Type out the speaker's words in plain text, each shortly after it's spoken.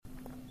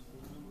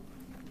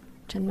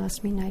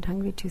Janmashtami Night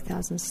Hungry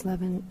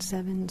 2007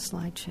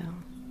 slideshow.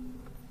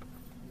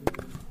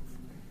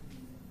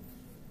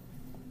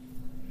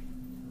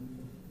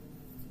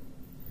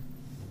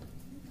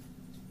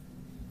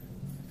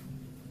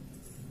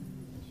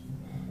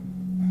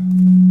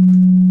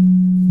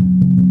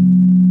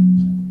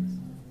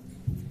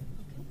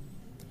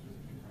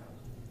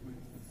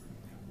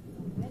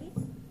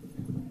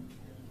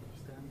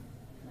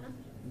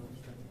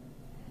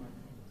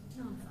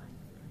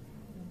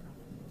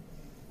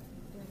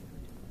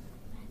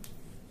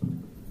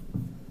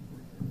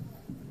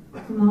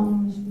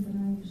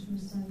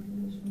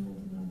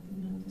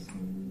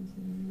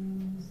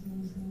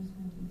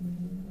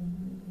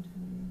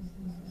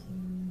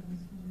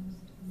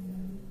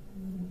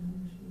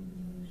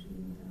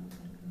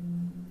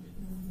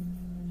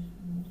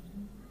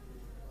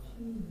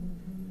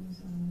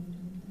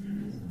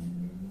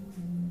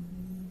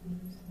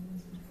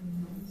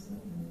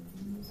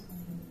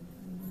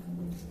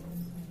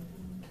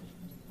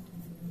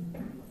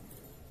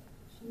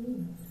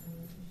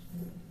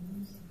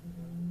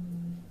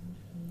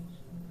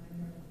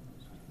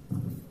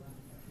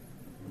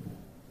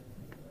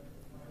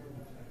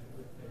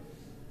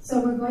 So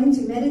we're going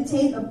to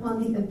meditate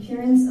upon the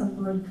appearance of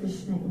Lord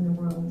Krishna in the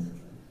world.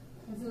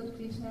 Az Úr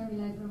Krishna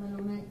világban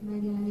való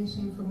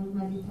megjelenésén fogunk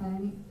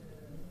meditálni.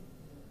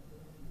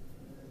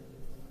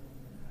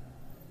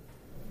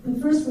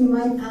 And first we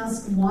might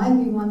ask why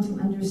we want to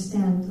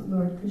understand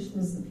Lord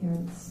Krishna's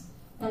appearance.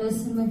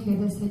 Először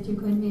megkérdezhetjük,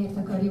 hogy miért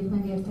akarjuk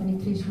megérteni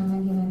Krishna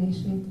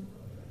megjelenését.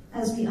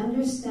 As we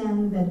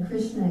understand that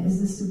Krishna is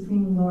the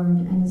Supreme Lord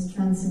and is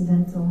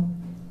transcendental,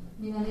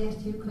 mivel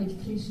értjük, hogy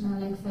Krishna a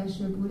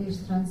legfelsőbb úr és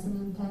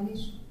transzendentális,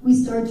 we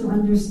start to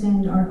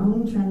understand our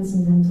own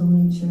transcendental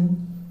nature.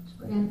 És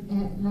olyan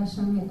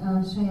lassan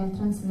a saját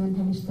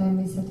transzendentális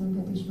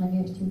természetünket is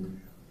megértjük.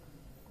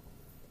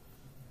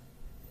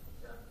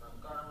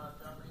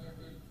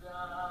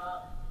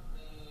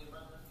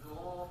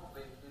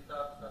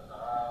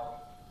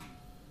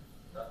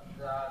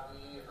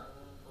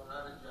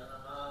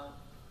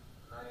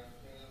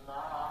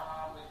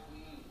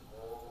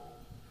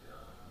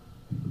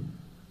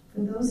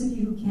 For those of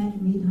you who can't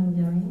read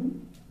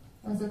Hungarian,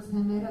 azok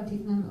számára,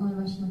 akik nem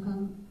olvasnak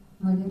a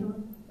magyarul,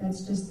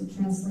 that's just the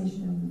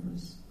translation of the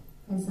verse.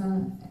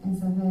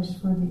 Ez a vers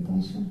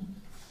fordítása.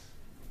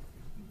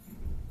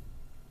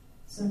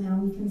 So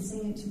now we can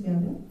sing it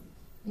together.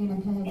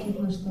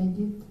 Énekelhetjük most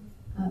együtt.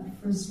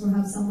 First we'll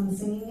have someone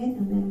singing it,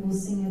 and then we'll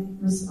sing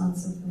it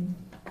responsively.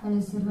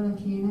 Először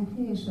valaki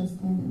énekli, és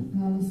aztán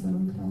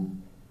válaszolunk rá.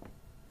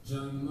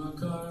 Janma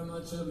karma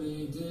cha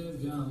me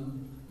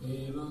divyam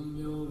evam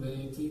yo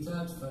veti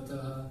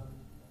tattvataha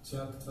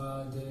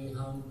tyaktva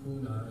deham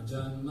punar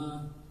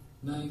janma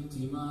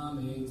naiti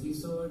mameti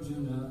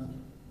sorjuna.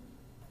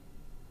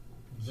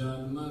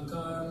 Janma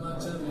karma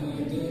cha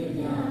me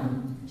divyam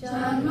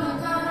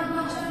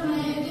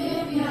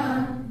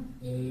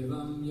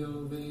evam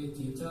yo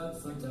veti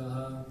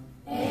tattvataha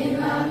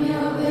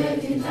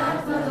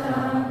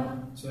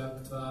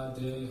tyaktva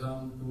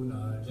deham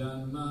punar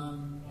janma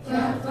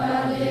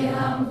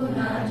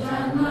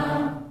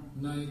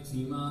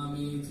naiti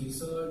mameti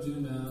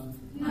sorjuna.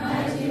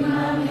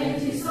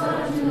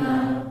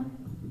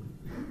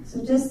 So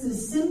just a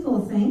simple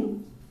thing,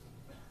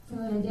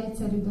 Szóval egy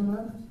egyszerű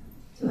dolog,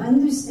 to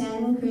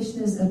understand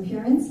Krishna's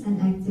appearance and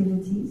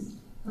activities.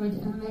 hogy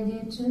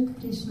megértsük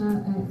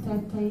Krishna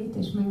tetteit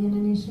és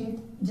megjelenését.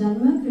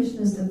 Janma,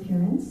 Krishna's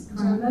appearance.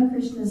 Karma,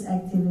 Krishna's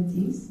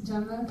activities.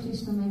 Janma,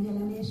 Krishna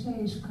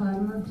megjelenése, és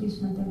karma,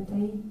 Krishna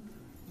tettei.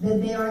 That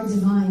they are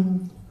divine.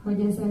 Hogy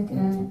ezek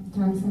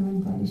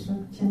transzendentálisak.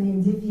 Chame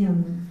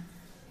divyam.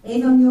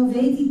 Evam yo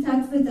veti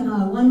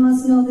tattvataha. One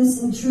must know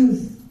this in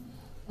truth.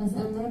 Az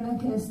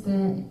embernek ezt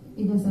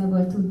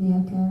igazából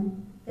tudnia kell.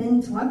 Then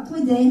tvaktva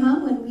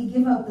deham, when we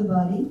give up the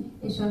body.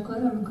 És akkor,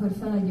 amikor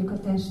feladjuk a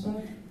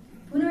testet,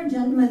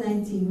 punarjanma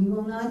naiti, we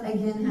will not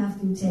again have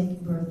to take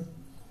birth.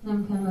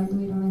 Nem kell majd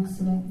újra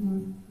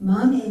megszületnünk.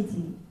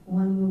 Mameti,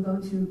 one will go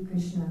to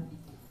Krishna.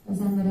 Az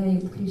ember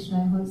eljut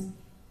Krishnához.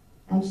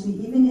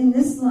 Actually, even in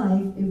this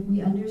life, if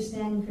we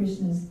understand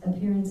Krishna's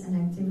appearance and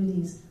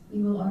activities, we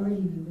will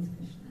already be with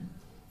Krishna.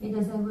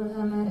 Igazából,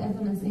 ha már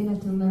ebben az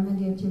életünkben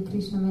megértjük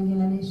Krishna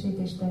megjelenését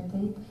és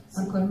tetteit,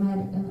 akkor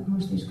már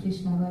most is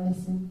Krishnával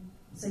leszünk.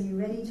 So you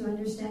ready to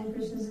understand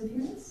Krishna's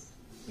appearance?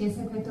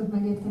 Készek vagytok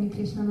megérteni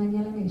Krishna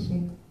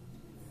megjelenését?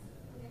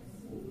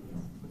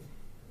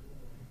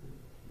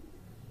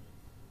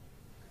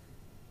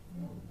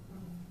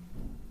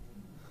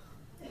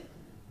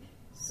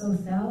 So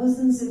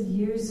thousands of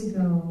years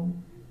ago,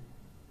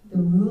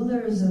 the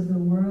rulers of the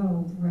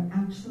world were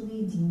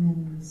actually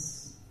demons.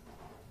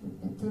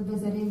 Több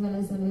ezer évvel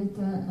ezelőtt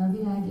a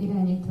világ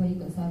irányítói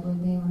igazából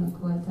démonok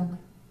voltak.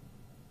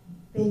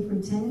 They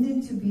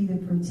pretended to be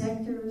the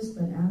protectors,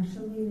 but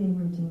actually they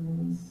were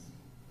demons.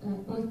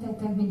 Úgy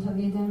tettek, mintha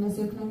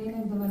védelmezők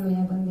lennének, de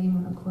valójában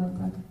démonok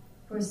voltak.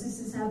 Of course,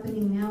 this is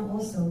happening now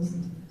also,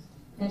 isn't it?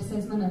 Persze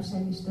ez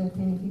manapság is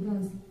történik,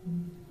 igaz?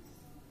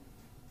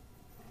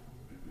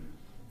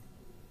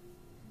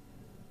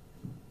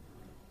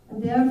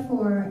 And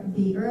therefore,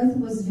 the earth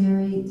was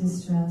very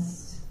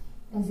distressed.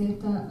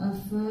 Ezért a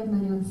föld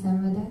nagyon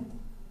szenvedett.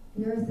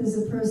 The earth is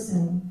a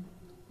person.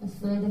 A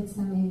föld egy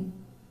személy.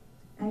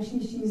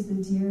 Actually, she is the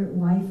dear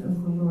wife of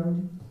the Lord.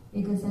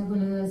 Igazából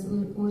ő az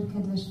Úr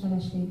kedves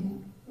felesége.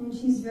 And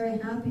she's very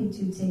happy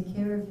to take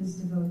care of his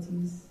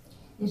devotees.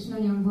 És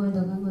nagyon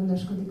boldogan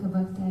gondoskodik a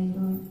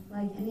baktáiról.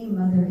 Like any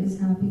mother is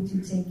happy to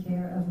take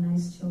care of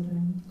nice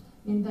children.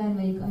 Mint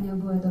bármelyik anya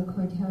boldog,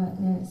 hogyha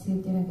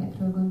szép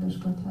gyerekekről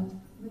gondoskodhat.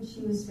 But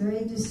she was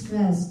very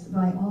distressed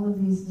by all of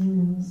these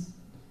demons.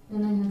 Ő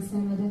nagyon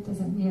szenvedett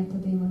ezek miatt, a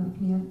démonok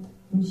miatt.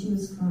 And she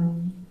was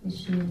crying.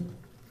 És sírt.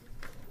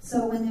 So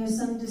when there's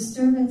some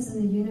disturbance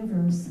in the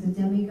universe, the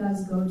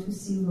demigods go to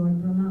see Lord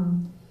Brahma.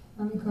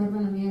 Amikor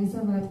valamilyen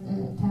zavar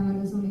támad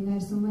az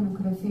univerzumban,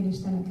 akkor a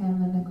félistenek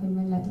elmennek, hogy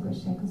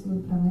meglátogassák az Úr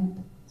Brahmát.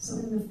 So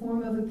in the form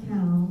of a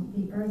cow,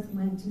 the earth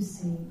went to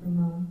see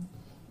Brahma.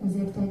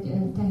 Ezért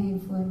egy tehén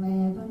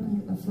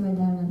formájában a föld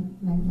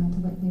elment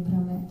meglátogatni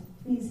Brahmát.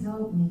 Please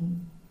help me.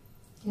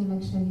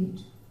 Kérlek, segíts.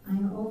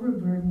 I am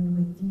overburdened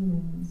with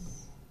demons.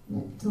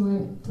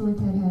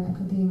 Túlterhelnek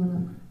a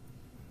démonok.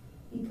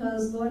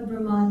 Because Lord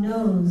Brahma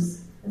knows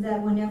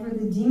that whenever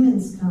the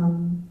demons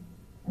come,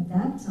 at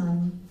that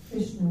time,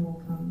 Krishna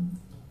will come.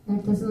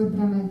 Mert az Úr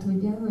Brahma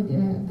tudja, hogy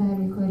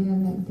bármikor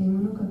jönnek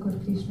démonok, akkor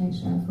Krishna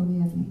is el fog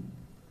jönni.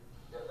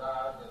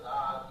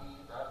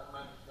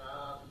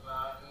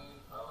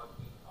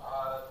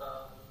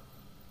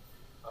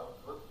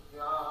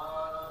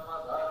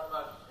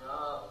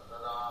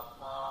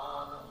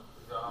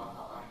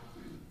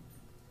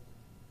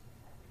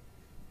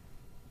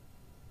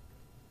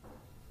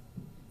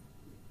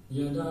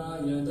 Yada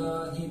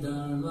yada hi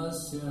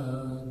dharmasya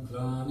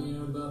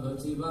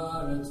glanirvavati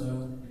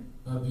bharata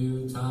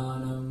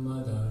abhyutanam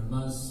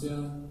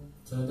adharmasya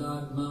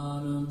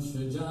tadatmanam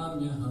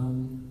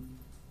srijamyaham.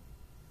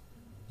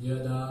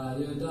 Yada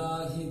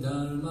yada hi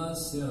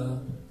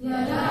dharmasya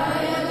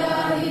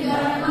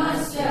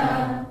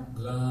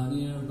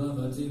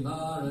glanirvavati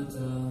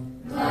bharata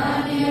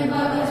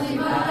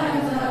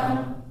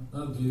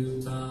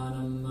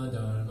abhyutanam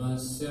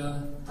adharmasya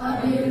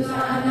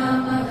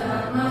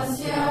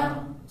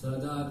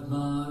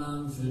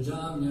tadatmanam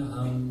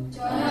srijamyaham.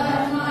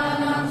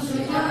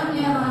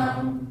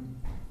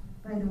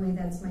 By the way,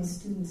 that's my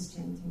students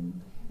chanting.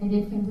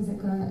 Egyébként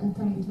ezek a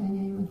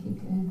tanítványaim,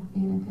 akik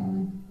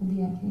énekelnek, a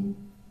diákjaim.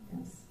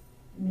 Yes,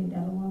 I made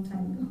that a long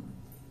time ago.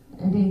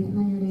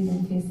 Nagyon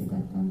régen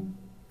készítettem.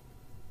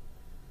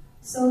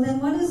 So then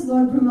what does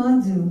Lord Brahma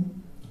do?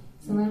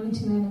 Szóval mit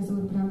csinál az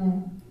Úr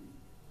Brahma?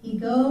 He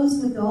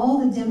goes with all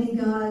the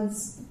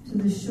demigods to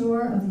the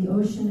shore of the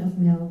ocean of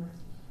milk.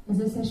 Az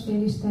összes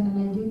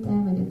félistennel együtt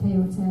elmegy a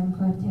tejóceán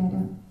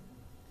partjára.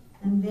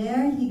 And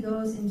there he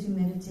goes into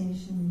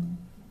meditation.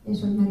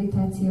 És ott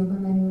meditációba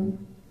merül.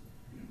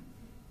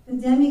 The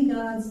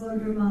demigods,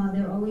 Lord Brahma,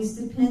 they're always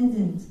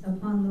dependent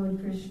upon Lord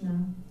Krishna.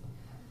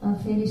 A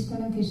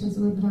félistenek és az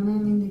Úr Brahma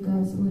mindig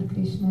az Úr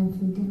Krishnán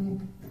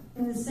függenek.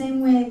 In the same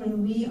way, when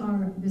we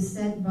are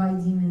beset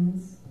by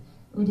demons,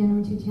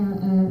 Ugyanúgy, hogyha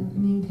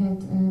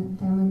minket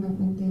támadnak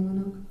meg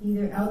démonok,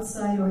 either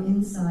outside or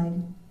inside,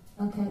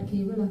 akár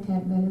kívül,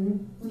 akár belül,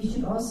 we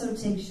should also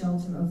take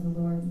shelter of the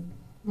Lord.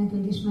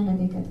 nekünk is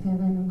menedéket kell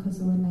vennünk az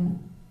Úrnál.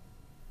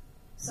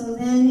 So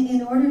then,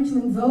 in order to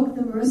invoke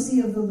the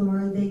mercy of the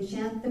Lord, they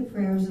chant the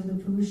prayers of the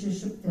Purusha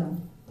Shukta.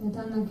 Tehát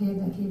annak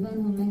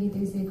érdekében, hogy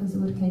megidézzék az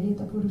Úr kegyét,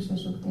 a Purusha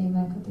Shukta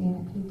imákat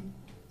éneklik.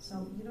 So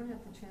you don't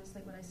have to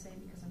translate what I say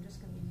because I'm just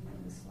going to be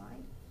reading the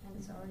slide, and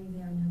it's already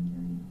there in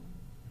Hungarian.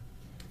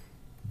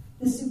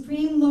 The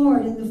Supreme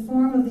Lord in the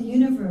form of the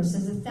universe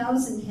has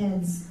 1,000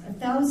 heads,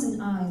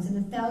 1,000 eyes, and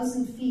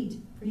 1,000 feet,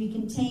 for he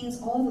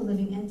contains all the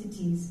living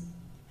entities.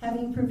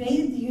 Having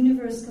pervaded the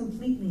universe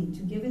completely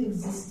to give it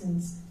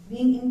existence,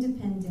 being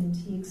independent,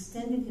 he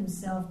extended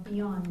himself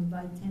beyond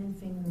by 10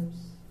 fingers.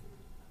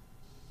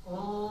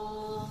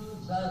 Om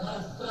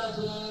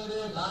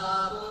Sahasrajirga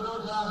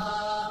Purujaha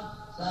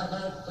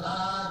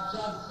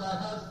Sahasraksha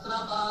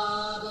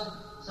Sahasrapad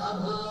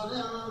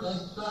Sabhuvim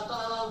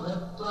Vishwato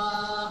Vrittva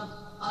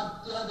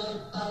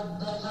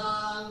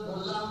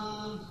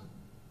Atyadittadashangulam.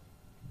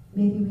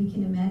 Maybe we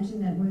can imagine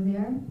that we're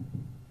there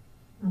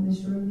on the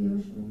shore of the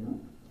ocean of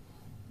milk.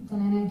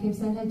 Talán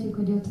elképzelhetjük,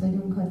 hogy ott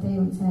vagyunk a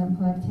tejóceán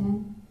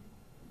partján.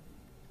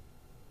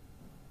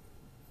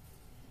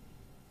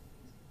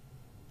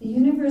 The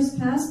universe,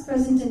 past,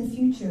 present, and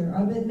future,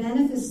 are but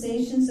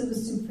manifestations of the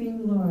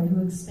Supreme Lord,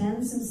 who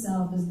expands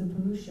himself as the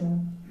Purusha.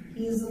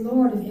 He is the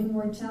Lord of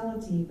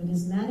immortality, but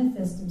has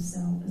manifest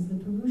himself as the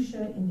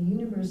Purusha in the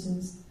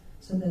universes,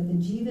 so that the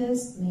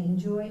Jivas may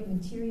enjoy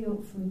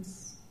material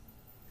fruits.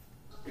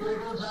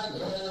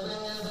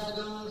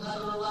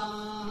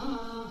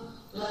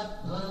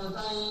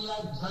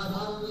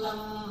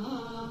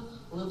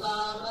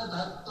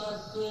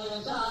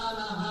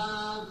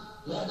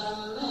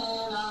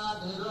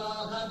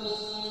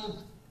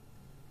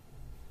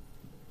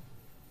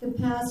 The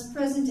past,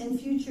 present, and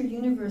future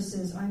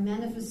universes are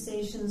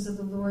manifestations of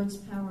the Lord's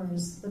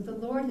powers, but the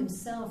Lord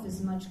himself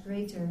is much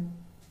greater.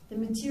 The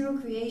material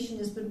creation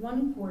is but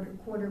one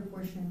quarter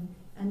portion,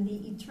 and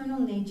the eternal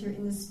nature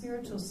in the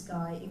spiritual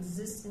sky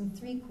exists in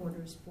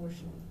 3/4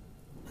 portion.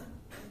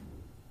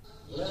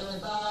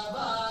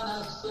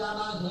 एतावानस्य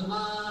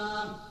Mahima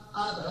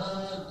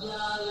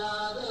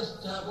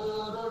अधोऽध्यायादिश्च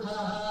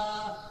पूरुषः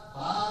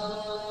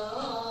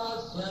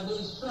पादोऽस्य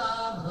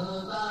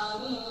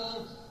विश्वाभूतानि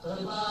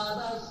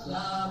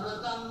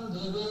त्रिपादस्यामृतम्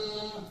Dive.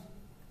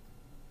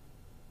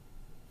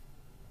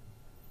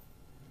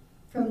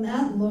 From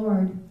that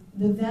Lord,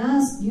 the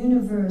vast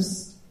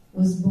universe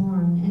was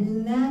born, and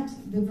in that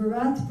the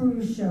Virat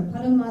Purusha,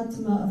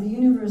 Paramatma of the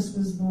universe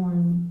was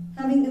born.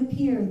 Having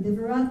appeared, the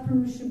Virat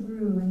Purusha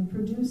grew and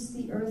produced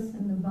the earth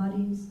and the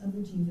bodies of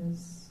the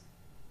jivas.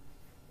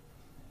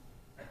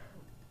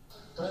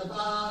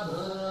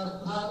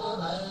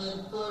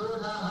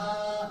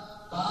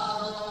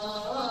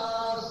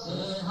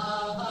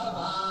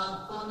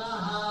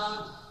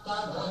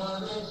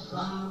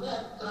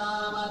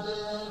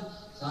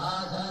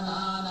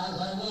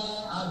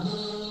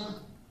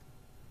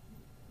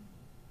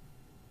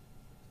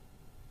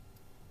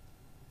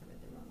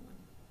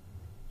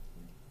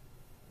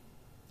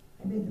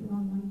 I read the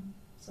wrong one.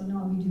 So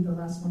now we do the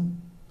last one.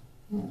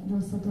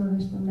 Rosszat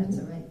olvastam. That's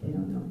all right. They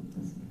don't know. It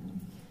doesn't matter.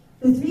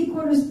 The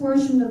 3/4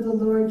 portion of the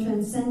Lord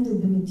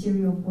transcended the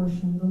material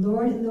portion. The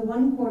Lord in the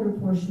 1/4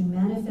 portion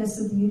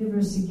manifested the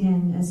universe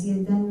again, as he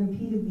had done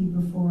repeatedly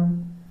before.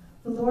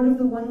 The Lord of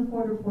the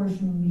 1/4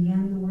 portion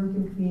began the work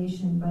of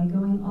creation by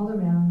going all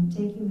around,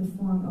 taking the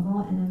form of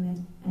all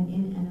animate and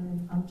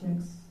inanimate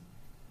objects.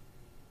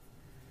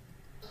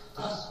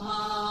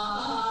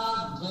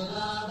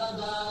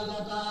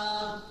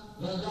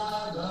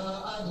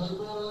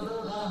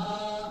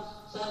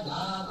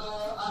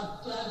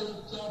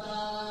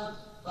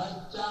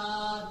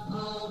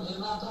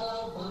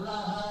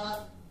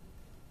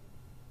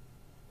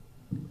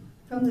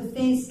 From the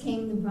face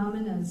came the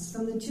Brahmanas.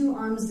 From the 2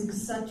 arms the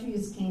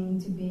Kshatriyas came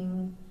into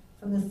being.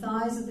 From the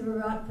thighs of the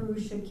Virat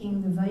Purusha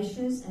came the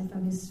Vaishyas, and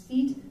from his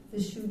feet the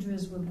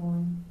Shudras were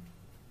born.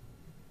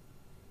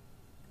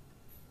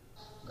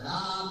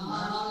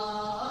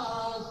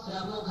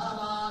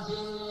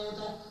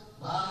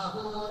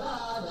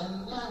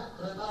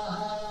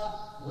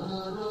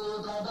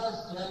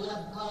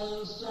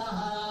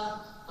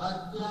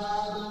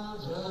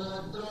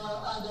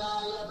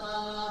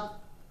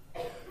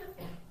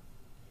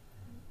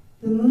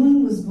 The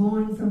moon was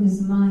born from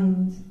his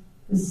mind.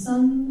 The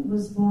sun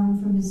was born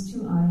from his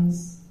 2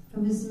 eyes.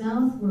 From his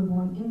mouth were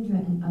born Indra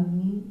and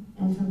Agni,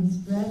 and from his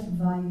breath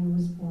Vayu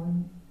was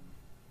born.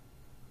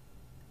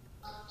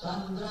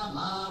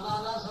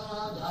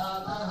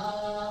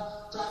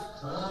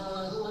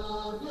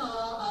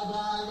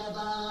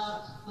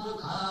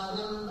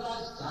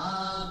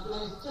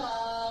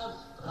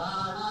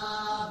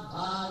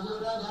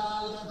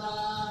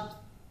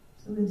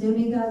 So the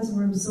demigods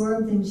were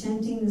absorbed in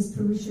chanting this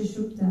Purusha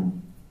Shukta.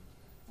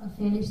 A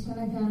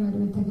félistenek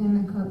elmerültek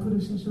ennek a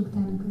Purusha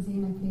Suktának az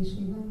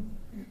éneklésében.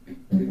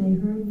 But they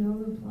heard no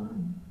reply.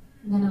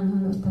 De nem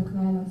hallottak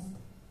választ.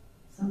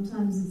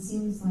 Sometimes it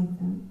seems like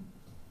that.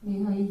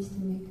 Néha így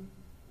tűnik.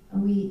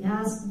 And we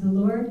ask the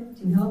Lord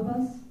to help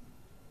us.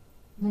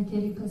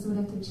 Megkérjük az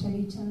Urat, hogy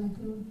segítsen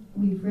nekünk.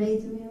 We pray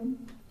to Him.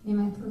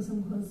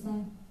 Imádkozunk hozzá.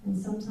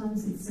 And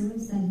sometimes it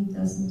seems that He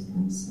doesn't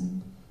answer.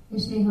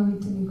 És néha úgy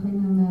tűnik,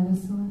 hogy nem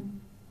válaszol.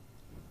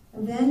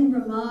 And then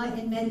Rama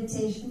in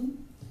meditation,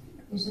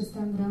 És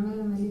aztán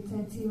Brahma a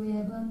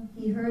meditációjában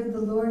he heard the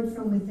Lord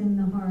from within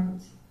the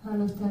heart,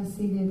 hallotta a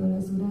szívéből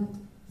az Urat,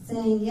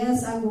 saying,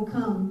 yes, I will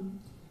come.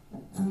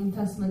 amint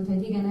azt mondta,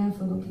 hogy igen, el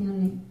fogok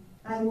jönni.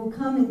 I will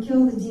come and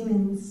kill the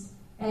demons.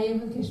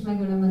 Eljövök és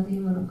megölöm a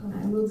démonokat.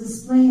 I will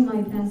display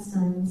my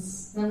pastimes.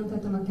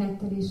 Bemutatom a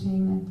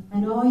ketteléseimet.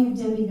 And all you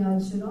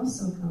demigods should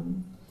also come.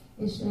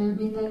 És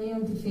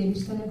mindannyian ti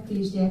félistenek, ti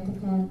is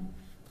gyertek el.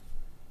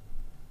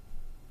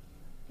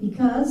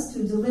 Because to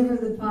deliver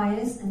the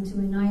pious and to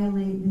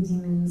annihilate the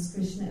demons,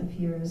 Krishna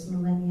appears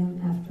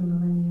millennium after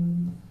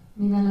millennium.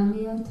 Mivel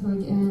amiatt,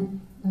 hogy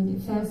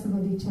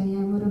felszabadítsa a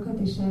jámorokat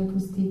és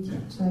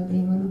elpusztítsa a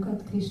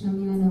démonokat, Krishna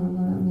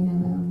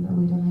millenniumra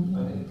újra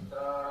megjelenik.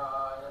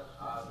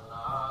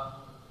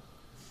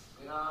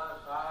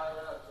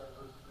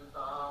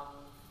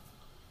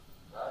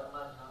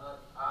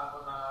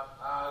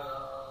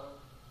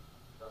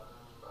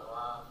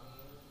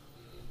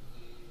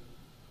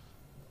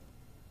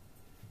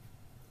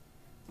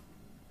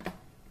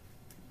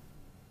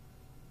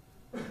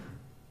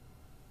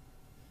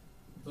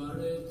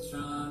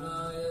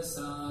 Paritranaya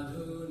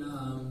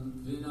sadhunam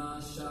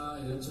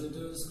vinashaya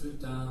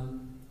chaduskritam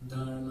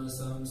dharma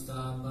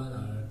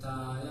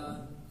samsthapanarthaya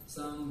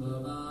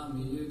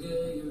sambhavami yuge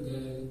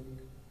yuge.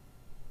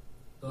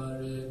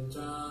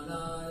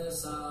 Paritranaya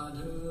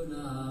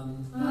sadhunam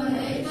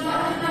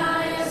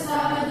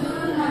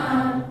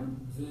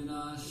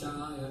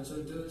vinashaya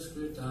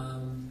chaduskritam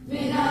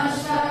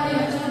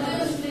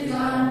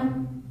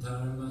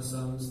dharma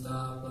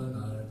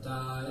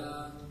samsthapanarthaya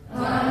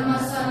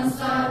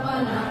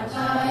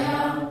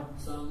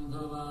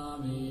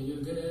sambhavami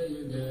yuge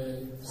yuge.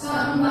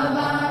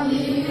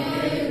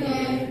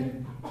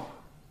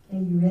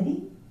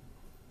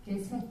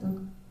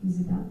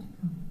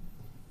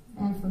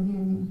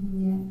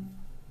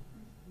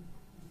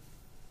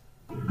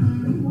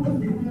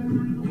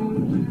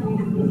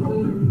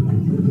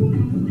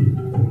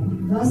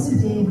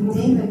 Vasudeva and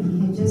Devaki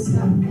had just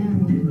gotten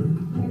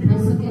married.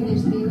 Vasudeva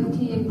és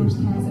Devakiék most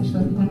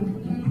házasodtak.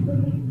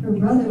 Her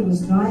brother was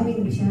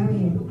driving the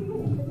chariot,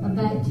 A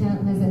bátyja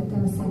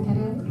vezette a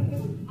szekeret,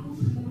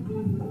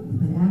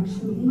 but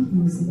actually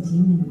he was a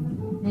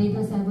demon. de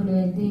igazából ő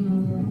egy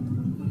démon volt.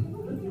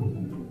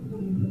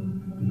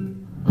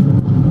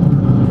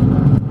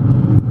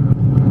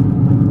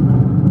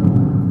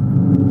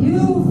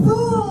 You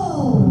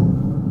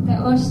fool!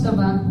 Te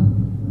ostoba!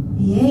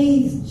 The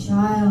 8th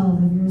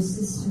child of your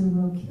sister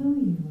will kill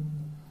you.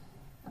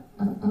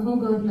 A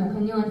húgodnak a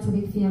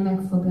 8. fia meg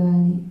fog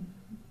ölni.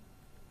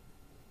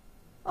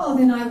 Oh,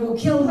 then I will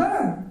kill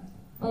her.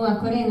 Ó,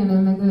 akkor én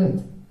ölöm meg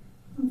őt.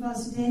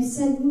 Vasudeva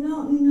said,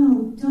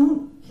 no,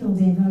 don't kill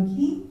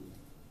Devaki.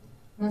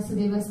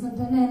 Vasudeva azt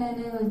mondta, ne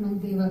öld meg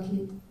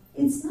Devakit.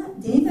 It's not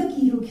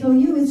Devaki who'll kill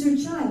you, it's her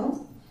child.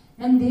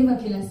 Nem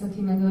Devaki lesz,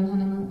 aki megöl,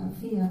 hanem a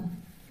fia.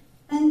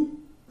 And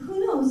who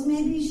knows,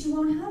 maybe she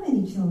won't have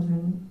any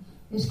children.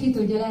 És ki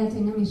tudja, lehet,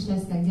 hogy nem is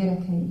lesznek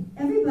gyerekei.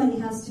 Everybody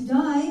has to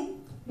die.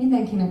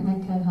 Mindenkinek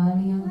meg kell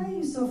halnia. Why are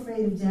you so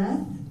afraid of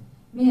death?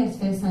 Miért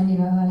félsz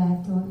annyira a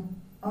haláltól?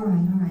 All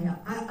right.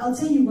 I'll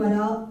tell you what,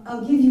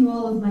 I'll give you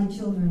all of my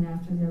children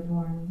after they're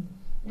born.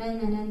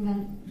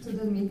 Rendben.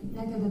 Tudod mit?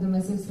 Neked adom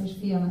az összes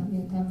fiamat,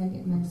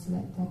 miután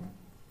megszülettek.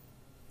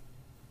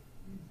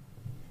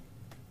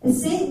 A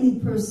saintly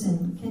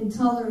person can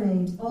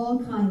tolerate all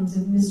kinds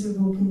of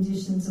miserable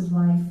conditions of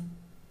life.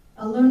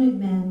 A learned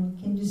man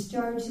can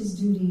discharge his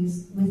duties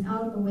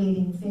without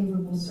awaiting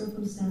favorable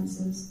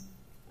circumstances.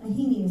 A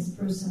heinous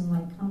person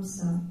like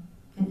Kamsa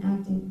can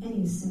act in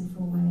any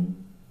sinful way.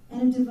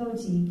 And a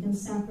devotee can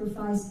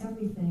sacrifice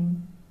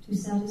everything to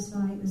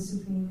satisfy the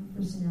Supreme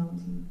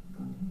Personality of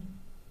Godhead.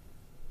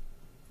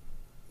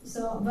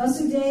 So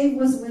Vasudeva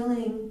was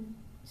willing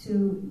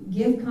to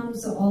give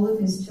Kamsa all of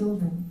his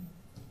children.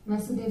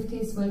 Vasudeva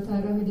kész volt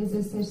arra, hogy az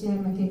összes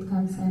gyermekét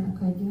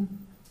Kamszának adja.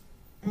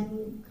 And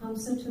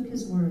Kamsa took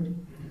his word.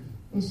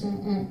 És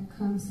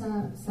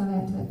Kamsa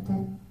szavát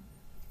vette.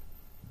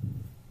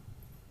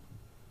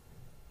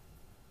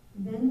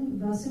 Then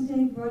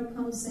Vasudeva brought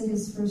Kamsa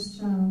his first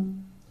child.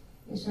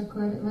 És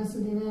akkor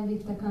Vasudeva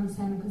elvitte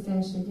Kamszának az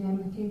első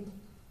gyermekét.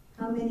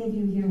 How many of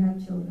you here have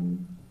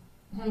children?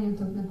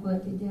 Hányatoknak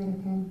volt egy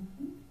gyereke?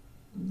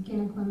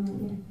 Kinek van még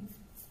gyereke?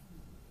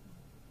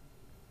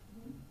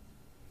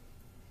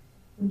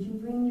 Would you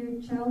bring your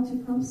child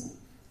to Kamsa?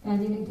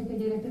 Elvinnétek a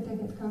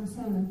gyereketeket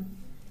Kamszának?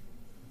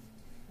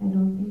 I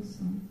don't think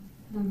so.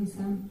 Nem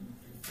hiszem.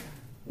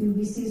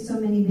 We see so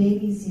many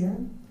babies here.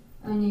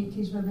 Annyi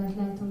kisbabát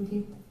látunk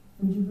itt.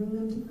 Would you bring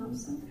them to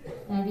Kamsa?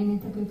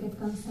 Elvinnétek őket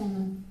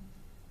Kamszának?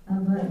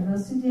 But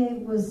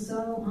Vasudeva was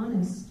so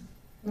honest.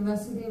 De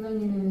Vasudeva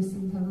annyira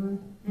őszinte volt.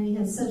 And he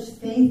had such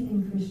faith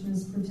in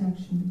Krishna's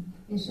protection.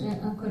 És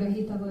akkora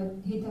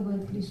hite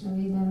volt Krishna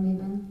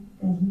védelmében.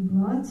 That he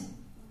brought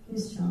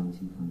his child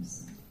to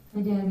Kamsa.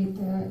 Hogy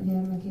elvitte a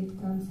gyermekét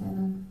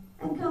Kamszának.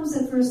 And Kamsa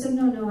at first said,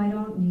 no, I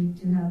don't need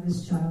to have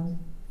this child.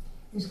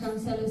 És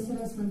Kamsa először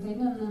azt mondta, hogy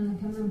nem,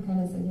 nekem nem kell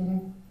ez a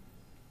gyerek.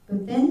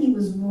 But then he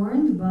was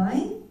warned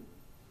by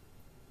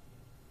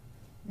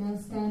De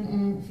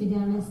aztán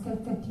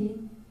figyelmeztette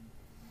ki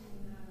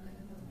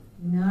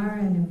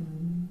Narada.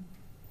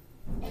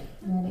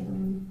 Narada.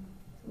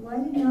 Why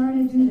did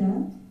Narada do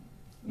that?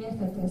 Miért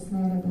tette ezt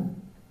Narada?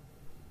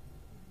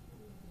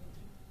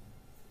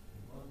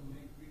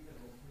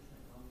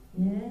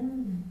 Yeah.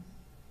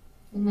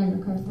 Meg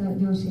akarta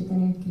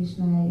gyorsítani, hogy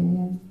Krishna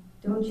eljöjjön.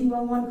 Don't you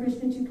all want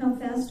Krishna to come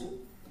faster?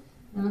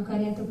 Nem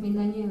akarjátok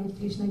mindannyian, hogy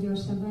Krishna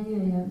gyorsabban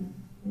jöjjön?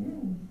 Yeah.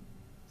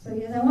 So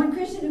yes, I want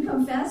Krishna to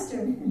come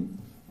faster.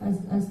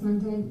 Azt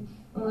mondta, hogy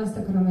azt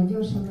akarom, hogy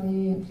gyorsabban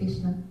jöjjön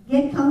Krishna.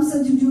 Get Kamsa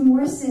to do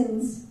more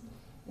sins.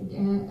 Hogy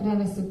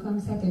rávesszük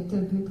Kamszát, hogy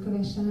több bűnt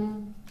kövessen el.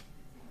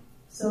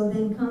 So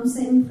then Kamsa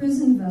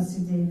imprisoned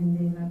Vasudeva and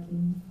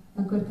Devaki.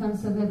 Akkor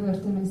Kamsa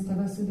bebörtönözte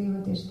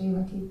Vasudevot és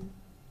Devakit.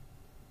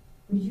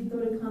 Would you go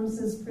to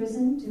Kamsa's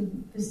prison to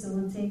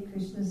facilitate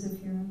Krishna's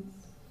appearance?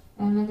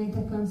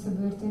 Elmennétek Kamsa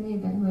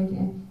börtönébe, hogy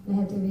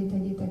lehetővé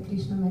tegyétek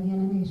Krishna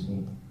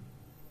megjelenését?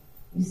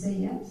 You say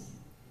yes?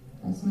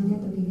 Azt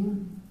mondjátok,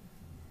 igen?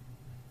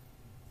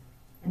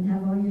 And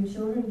have all your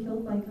children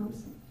killed by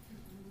Kamsa?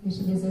 És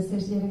hogy az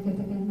összes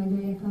gyereketeket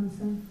megölje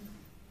Kamsa?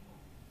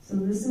 So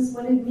this is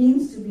what it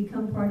means to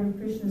become part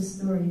of Krishna's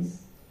stories.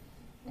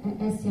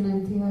 Ezt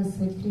jelenti az,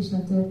 hogy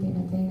Krishna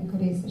történeteinek a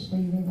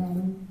részeseivé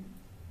válunk.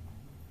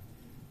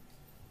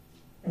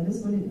 That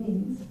is what it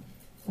means.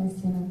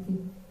 Ezt jelenti.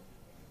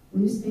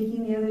 We were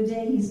speaking the other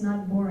day, he's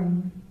not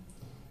boring.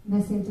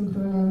 Beszéltünk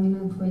róla a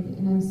minap, hogy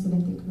nem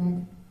születik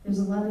meg. There's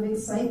a lot of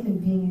excitement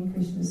being in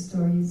Krishna's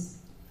stories.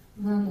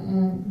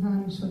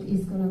 Van sok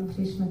izgalom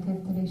Krishna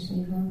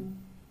ketteléseiben.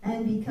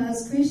 And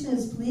because Krishna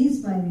is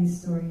pleased by these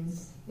stories,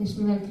 És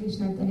mivel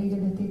Krishnát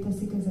elégedetté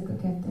teszik ezek a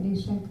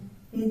kettelések,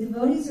 the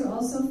devotees are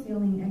also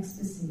feeling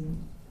ecstasy,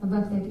 a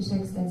bakták is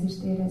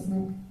extázist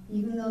éreznek.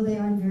 even though they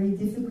are in very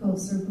difficult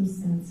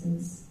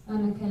circumstances.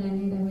 Annak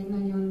ellenére, hogy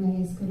nagyon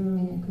nehéz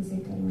körülmények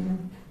közé kerülnek.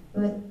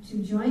 But to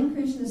join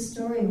Krishna's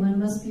story, one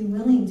must be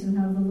willing to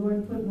have the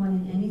Lord put one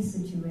in any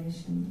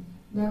situation.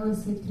 De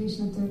ahhoz, hogy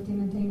Krishna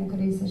történeteinek a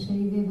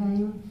részeseivé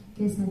váljunk,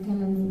 késznek kell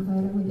lennünk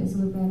arra, hogy az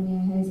Úr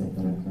bármilyen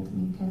helyzetbe rakhat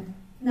minket.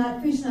 Not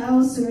Krishna, I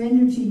will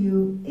surrender to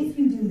you if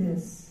you do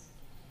this.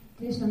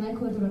 Krishna,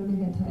 meghódolok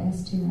neked, ha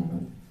ezt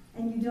csinálod.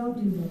 And you don't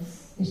do this.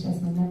 És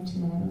ezt meg nem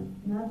csinálod.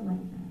 Not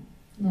like that.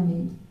 Nem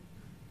így.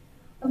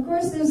 Of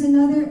course, there's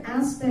another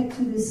aspect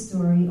to this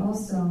story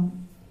also.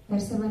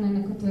 Persze van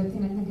ennek a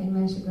történetnek egy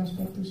másik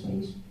aspektusa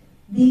is.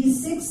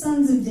 These 6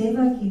 sons of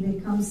Devaki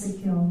that Kamsa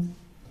killed,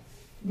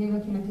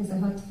 Devakinak ez a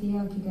 6 fia,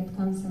 akiket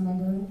Kamsa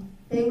megölt.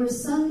 they were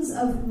sons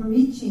of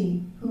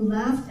Marichi, who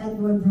laughed at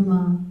Lord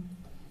Brahma.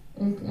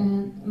 Ők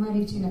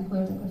Maricsinak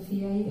voltak a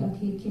fiai,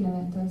 aki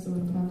kinevette az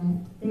Úr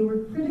Brahmát. They were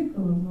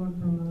critical of Lord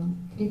Brahma.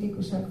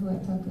 Kritikusak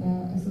voltak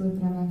az Úr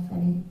Brahma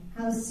felé.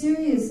 How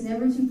serious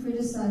never to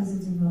criticize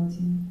a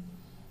devotee.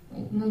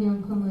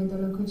 Nagyon komoly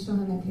dolog, hogy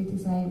soha ne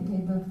kritizáljunk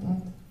egy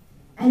baktát.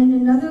 And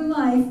in another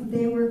life,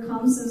 they were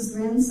Kamsa's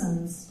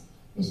grandsons.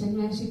 És egy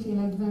másik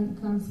életben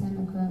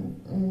Kamszának a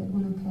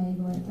unokái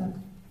voltak.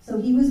 So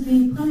he was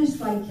being punished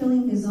by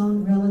killing his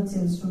own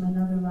relatives from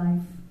another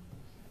life.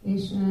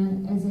 És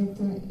ezért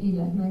így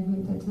lett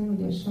megbüntetve,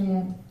 hogy a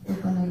saját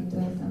rokonait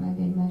ölte meg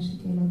egy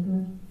másik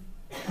életből.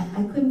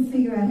 I couldn't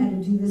figure out how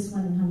to do this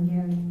one in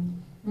Hungarian.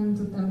 Nem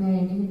tudtam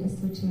rájönni, hogy ezt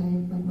hogy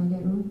csináljuk meg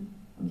magyarul.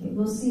 Okay,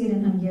 we'll see it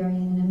in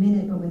Hungarian in a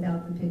minute, but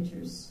without the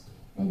pictures.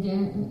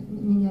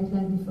 Mindjárt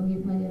látni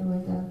fogjuk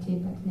magyarul, de a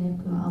képek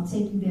nélkül. I'll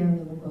take you there and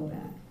then we'll go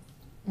back.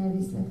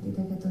 Elviszlek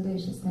titeket oda,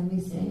 és aztán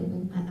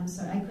visszajövünk. I'm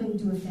sorry, I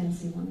couldn't do a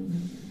fancy one in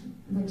Hungarian.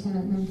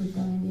 Bocsánat, nem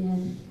tudtam egy ilyen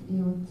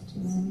jót So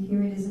csinálni.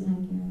 here it is in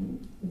Hungarian.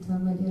 Itt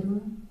van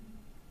magyarul,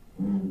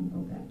 And we'll go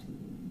back to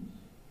English.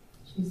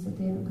 és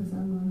visszatérünk az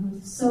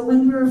angolhoz. So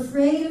when we're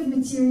afraid of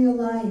material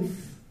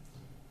life,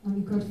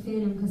 Amikor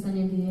félünk az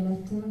anyagi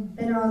élettől,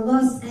 then our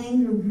lust,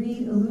 anger,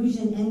 greed,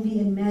 illusion, envy,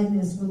 and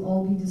madness will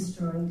all be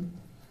destroyed.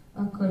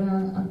 akkor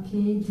a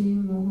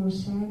kétdű,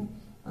 mohóság,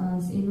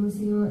 az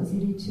illúzió, az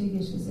irigység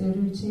és az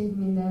őrültség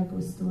mind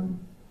elpusztul.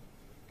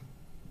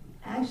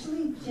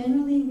 Actually,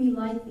 generally we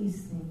like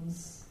these things.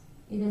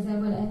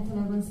 Igazából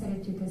általában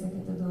szeretjük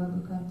ezeket a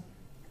dolgokat.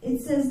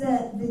 It says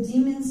that the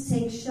demons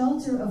take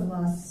shelter of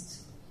lust.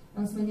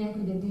 Azt mondják,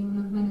 hogy a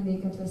démonok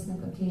menedéket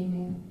vesznek a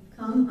kénynél.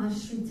 Kam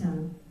ashrita.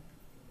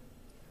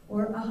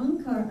 Or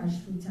ahankar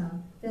ashrita.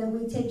 That we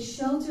take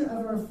shelter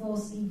of our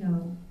false ego.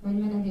 Vagy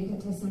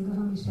menedéket veszünk a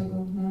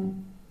hamiságunknál.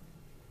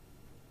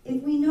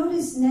 If we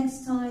notice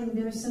next time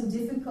there's some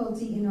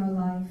difficulty in our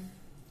life,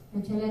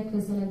 Hogyha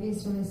legközelebb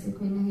észreveszünk,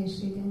 hogy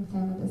nehézségeink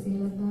támad az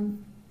életben,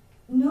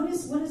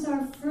 notice what is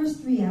our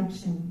first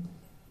reaction.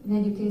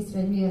 vegyük észre,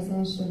 hogy mi az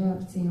első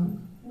reakciónk.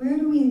 Where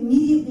do we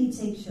immediately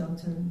take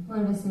shelter?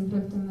 Hol veszünk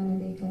rögtön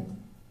menedéket?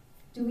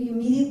 Do we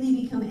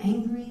immediately become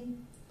angry?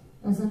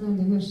 Azonnal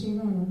dühössé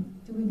válunk?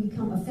 Do we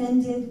become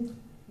offended?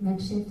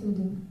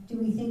 Megsértődünk? Do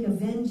we think of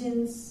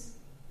vengeance?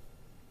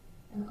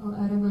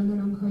 Arra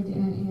gondolunk, hogy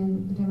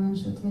ilyen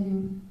revansot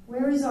vegyünk.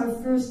 Where is our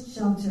first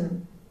shelter?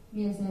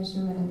 Mi az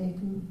első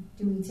menedékünk?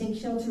 Do we take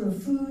shelter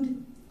of food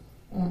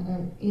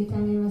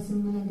Ételnél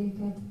veszünk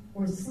menedéket,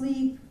 or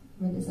sleep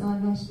vagy az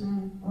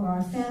alvásnál, or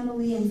our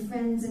family and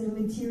friends in a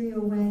material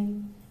way?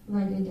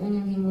 vagy egy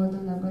anyagi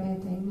módon a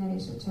barátainknál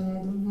és a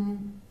családunknál.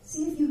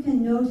 See if you can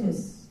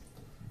notice.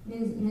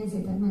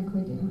 Nézzétek meg,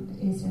 hogy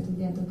észre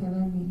tudjátok-e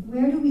venni.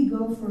 Where do we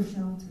go for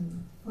shelter?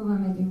 Hova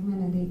megyünk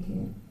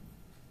menedékért?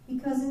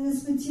 Because in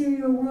this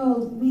material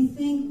world, we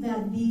think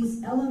that these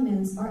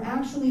elements are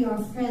actually our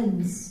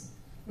friends.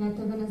 Mert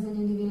ebben az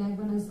anyagi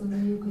világban azt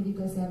gondoljuk, hogy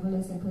igazából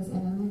ezek az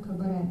elemek a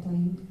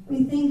barátaink. We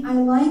think, I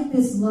like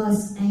this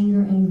lust,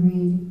 anger, and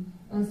greed.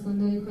 Azt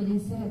gondoljuk, hogy én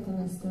szeretem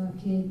ezt a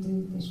két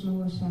dűt és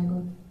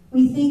magasságot.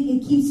 We think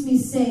it keeps me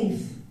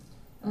safe.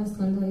 Azt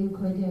gondoljuk,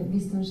 hogy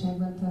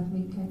biztonságban tart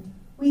minket.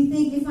 We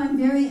think if I'm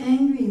very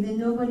angry, then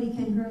nobody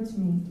can hurt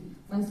me.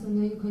 Azt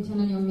gondoljuk, hogy ha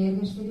nagyon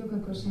mérges vagyok,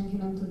 akkor senki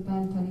nem tud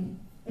bántani.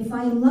 If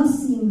I am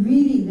lusty and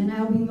greedy, then I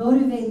will be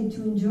motivated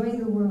to enjoy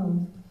the world.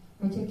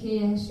 Hogyha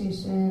kélyes és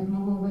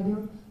mohó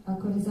vagyok,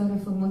 akkor ez arra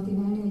fog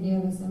motiválni, hogy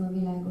élvezzem a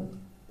világot.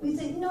 We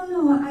say, no,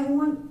 I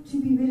want to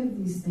be rid of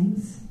these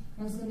things.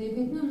 Azt gondoljuk,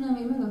 hogy nem,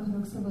 én meg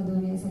akarok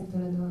szabadulni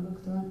ezektől a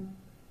dolgoktól.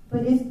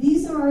 But if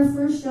these are our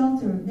first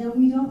shelter, then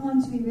we don't want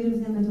to be rid of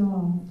them at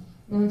all.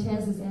 De hogyha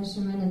ez az első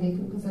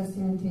menedékünk, az azt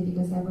jelenti, hogy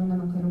igazából nem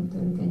akarunk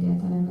tőlük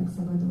egyáltalán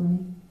megszabadulni.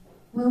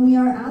 When we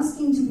are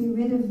asking to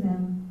be rid of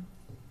them,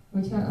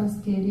 Hogyha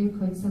azt kérjük,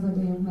 hogy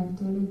szabaduljunk meg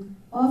tőlük,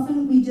 often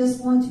we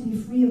just want to be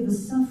free of the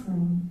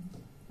suffering,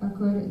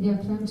 akkor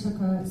gyakran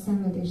csak a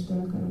szenvedéstől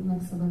akarunk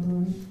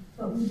megszabadulni.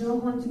 but we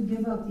don't want to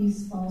give up these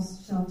false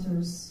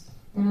shelters.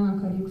 De nem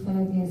akarjuk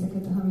feladni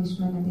ezeket a hamis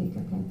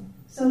menedékeket.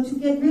 So to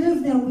get rid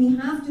of them, we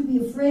have to be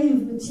afraid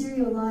of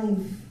material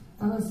life.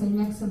 Ahhoz, hogy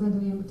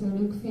megszabaduljunk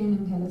tőlük,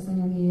 félnünk kell az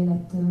anyagi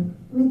élettől.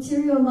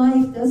 Material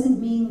life doesn't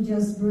mean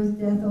just birth,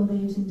 death, old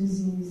age, and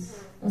disease.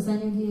 Az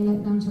anyagi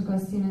élet nem csak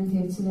azt jelenti,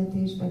 hogy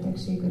születés,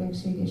 betegség,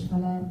 öregség és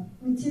halál.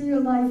 Material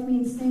life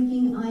means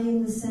thinking I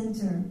am the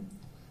center.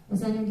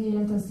 Az anyagi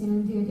élet azt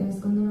jelenti, hogy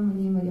azt gondolom,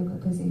 hogy én vagyok a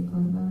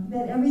középpontban.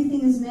 That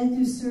everything is meant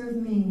to serve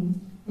me.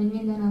 Hogy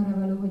minden arra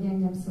való, hogy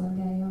engem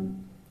szolgáljon.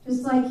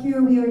 Just like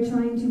here we are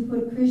trying to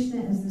put Krishna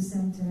as the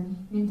center.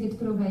 Mint itt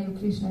próbáljuk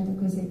Krishnát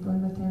a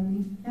középpontba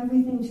tenni.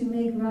 Everything to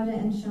make Radha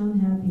and Shyam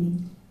happy.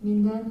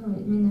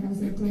 Minden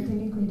azért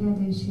történik, hogy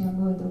Radha és Shyam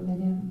boldog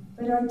legyen.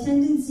 But our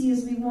tendency is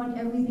we want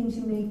everything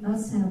to make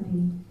us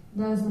happy.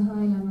 De az a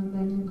hajlamon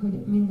bennünk,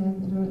 hogy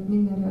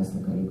mindenre azt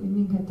akarjuk, hogy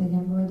minket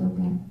tegyen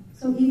boldoggá.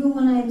 So even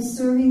when I'm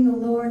serving the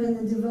Lord and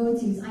the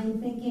devotees, I'm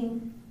thinking,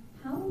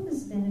 how will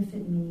this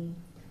benefit me?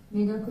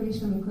 Még akkor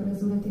is, amikor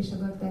az Urat és a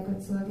baktákat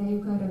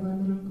szolgáljuk, arra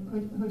gondolunk,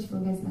 hogy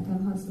fog ez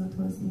nekem hasznot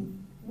hozni.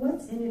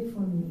 What's in it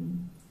for me?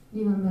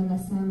 Mi van benne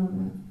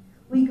számomra?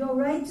 We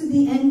go right to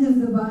the end of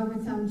the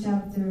Bhagavatam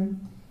chapter.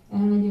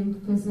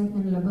 Elmegyünk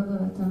közvetlenül a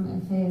Bhagavatam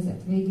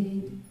fejezet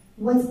végéig.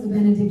 What's the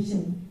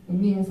benediction? Hogy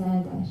mi az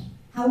áldás?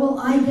 How will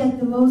I get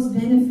the most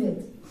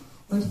benefit?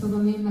 Hogy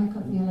fogom én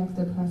megkapni a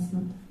legtöbb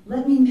hasznot?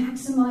 Let me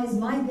maximize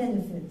my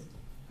benefit.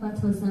 Hadd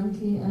hozzam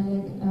ki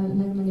a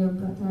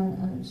legnagyobbat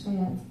a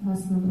saját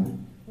hasznomra.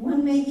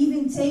 One may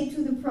even take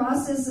to the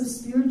process of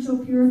spiritual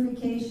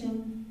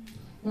purification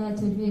Lehet,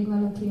 hogy még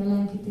valaki a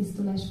lelki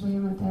tisztulás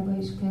folyamatába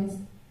is kezd,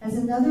 as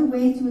another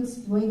way to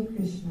exploit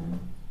Krishna.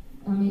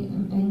 ami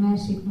egy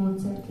másik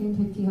módszerként,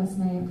 hogy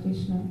kihasználja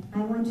Krishnát. I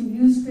want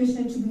to use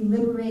Krishna to be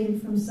liberated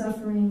from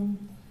suffering.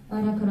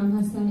 Arra akarom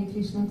használni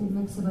Krishnát, hogy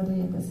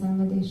megszabaduljak a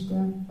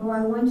szenvedéstől. Or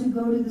I want to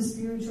go to the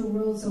spiritual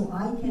world so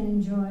I can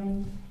enjoy.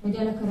 Vagy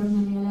el akarom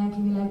menni a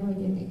lelki világba,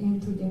 hogy én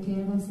tudjak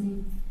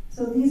élvezni.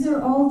 So these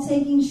are all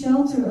taking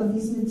shelter of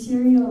these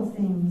material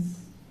things.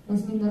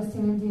 Ez mind azt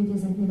jelenti, hogy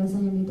ezeknél az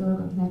anyagi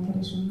dolgoknál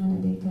keresünk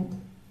menedéket.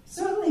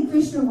 Certainly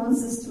Krishna wants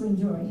us to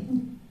enjoy.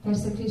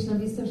 Persze Krishna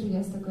biztos, hogy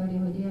azt akarja,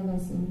 hogy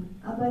élvezzünk.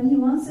 But he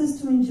wants us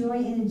to enjoy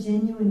in a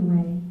genuine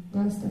way. De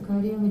azt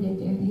akarja, hogy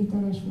egy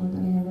hiteles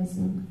módon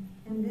élvezzünk.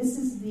 And this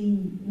is the,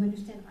 you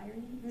understand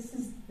irony?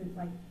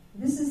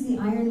 This is the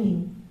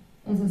irony.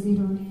 Ez az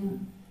irónia.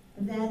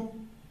 That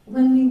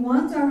when we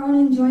want our own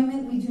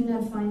enjoyment, we do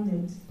not find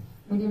it.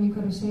 Hogy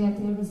amikor a saját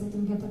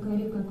élvezetünket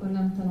akarjuk, akkor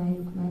nem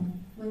találjuk meg.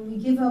 When we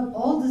give up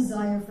all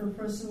desire for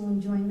personal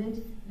enjoyment,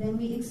 then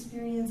we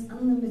experience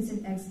unlimited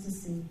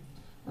ecstasy.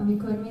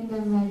 Amikor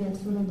minden vágyat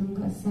feladunk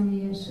a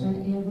személyes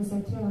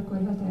élvezetre, akkor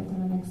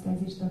határtalan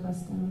extázist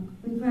tapasztalunk.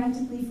 We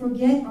practically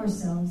forget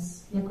ourselves.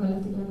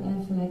 Gyakorlatilag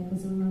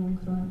elfelejtkezünk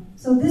magunkról.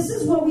 So this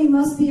is what we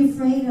must be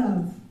afraid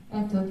of.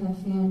 Ettől kell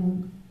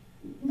félnünk.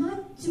 Not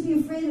to be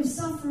afraid of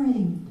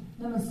suffering.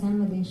 Nem a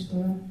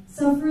szenvedéstől.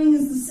 Suffering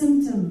is the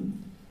symptom.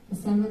 A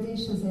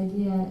szenvedés az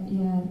egy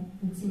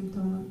egy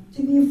szimptoma.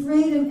 To be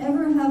afraid of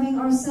ever having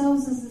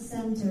ourselves as the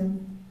center.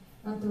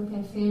 Attól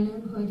kell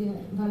félnünk, hogy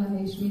valaha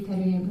is mi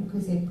kerüljünk a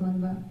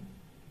középpontba.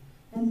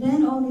 And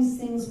then all these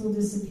things will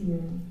disappear.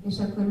 És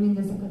akkor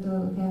mindezek a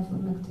dolgok el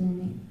fognak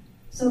tűnni.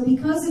 So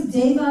because of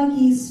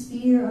Devaki's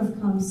fear of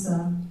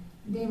Kamsa,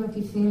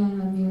 Devaki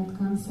félelme miatt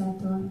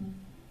Kamszától,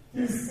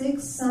 these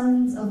 6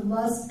 sons of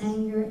lust,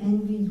 anger,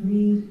 envy,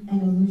 greed,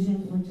 and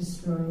illusion were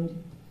destroyed.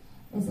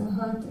 ez a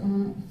 6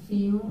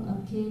 fiú,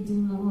 a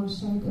kédű,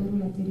 mohóság,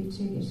 örület,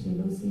 irigység és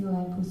illúzió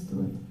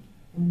elpusztult.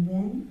 And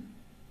then,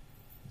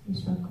 és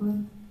akkor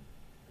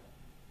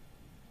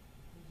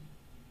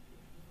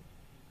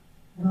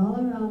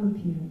Balaram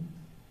appeared.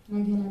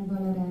 megjelent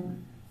Balaram.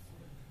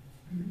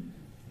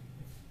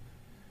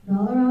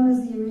 Balaram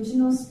is the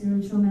original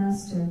spiritual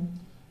master.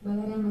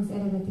 Balaram az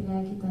eredeti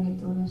lelki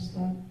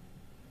tanítómester.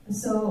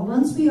 So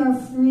once we are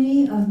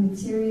free of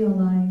material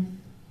life,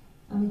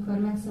 Amikor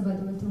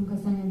megszabadultunk az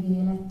anyagi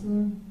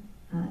élettől,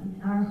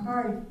 our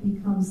heart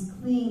becomes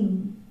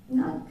clean,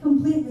 not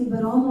completely,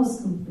 but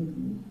almost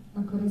completely.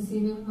 akkor a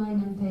szívünk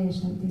majdnem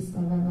teljesen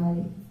tisztává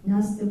válik.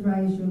 Nasta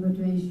Prajshu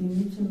Bhadraishu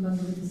Nityam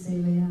Bhagavata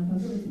Sevaya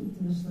Bhagavati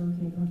Uttama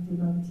Shloke Bhakti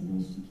Bhakti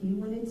Naishiki.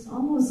 When it's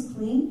almost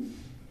clean,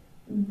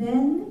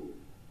 then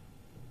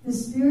the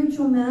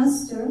spiritual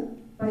master,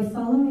 by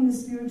following the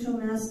spiritual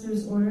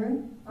master's order,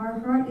 our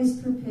heart is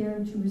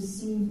prepared to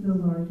receive the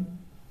Lord.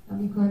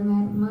 Amikor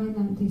már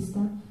majdnem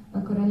tiszta,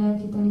 akkor a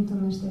lelki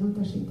tanítómester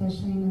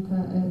utasításainak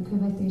a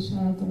követése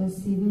által a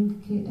szívünk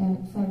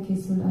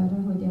felkészül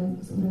arra, hogy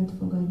az Urat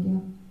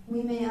fogadja.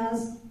 We may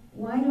ask,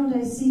 why don't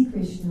I see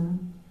Krishna?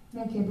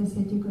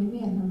 Megkérdezhetjük, hogy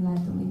miért nem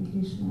látom én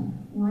Krishnát?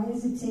 Why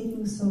is it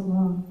taking so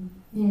long?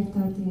 Miért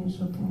tart ilyen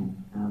soká?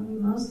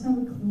 We must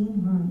have a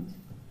clean heart.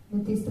 De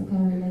tiszta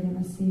kell, hogy legyen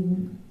a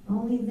szívünk.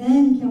 Only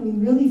then can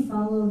we really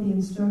follow the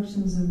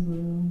instructions of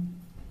Guru.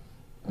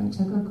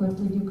 Csak akkor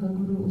tudjuk a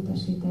Guru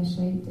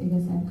utasításait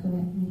igazán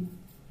követni.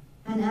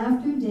 And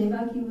after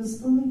Devaki was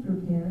fully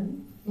prepared,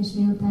 És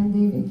miután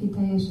Devaki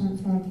teljesen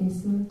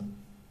felkészült,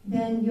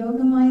 then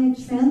Yogamaya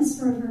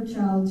transferred her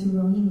child to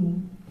Rohini.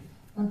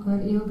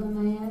 akkor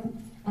Yogamaya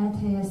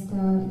áthelyezte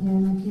a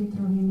gyermekét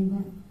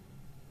Rohinibe.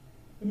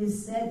 It is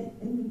said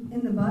in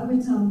the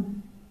Bhagavatam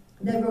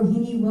that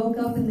Rohini woke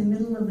up in the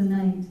middle of the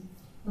night.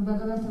 A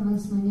Bhagavatam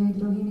azt mondja,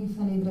 hogy Rohini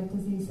felébredt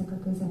az éjszaka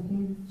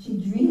közepén. She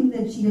dreamed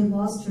that she had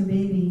lost her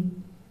baby.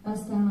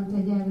 Azt elmondta,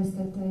 hogy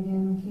elvesztette a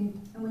gyermekét,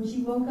 And when she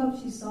woke up,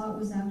 she saw it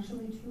was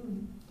actually true.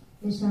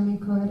 és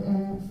amikor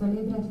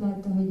fölébredt,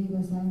 látta, hogy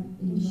igazán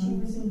And így she van,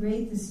 was in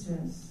great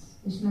distress.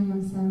 és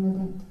nagyon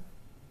szenvedett.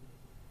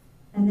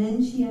 And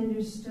then she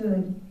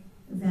understood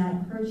that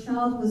her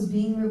child was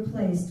being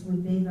replaced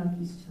with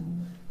Devaki's child.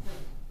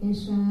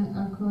 És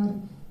akkor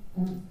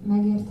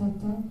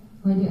megértette,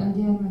 hogy a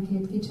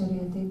gyermekét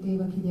kicserélték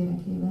Dévaki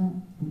gyerekével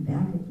And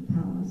back at the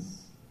palace,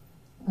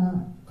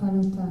 a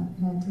palota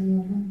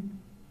lehetőjében.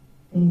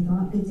 they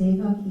thought that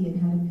Devaki had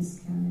had a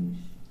miscarriage.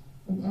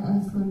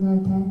 Azt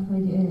gondolták,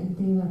 hogy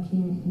Dévaki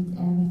így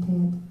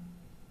elvetélt.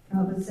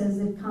 Prabhupada says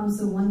that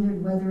Kamsa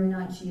wondered whether or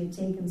not she had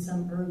taken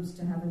some herbs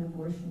to have an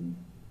abortion.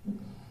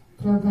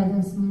 Prabhupád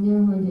azt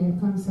mondja, hogy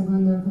Kamsa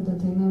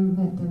gondolkodott, hogy nem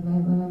vette be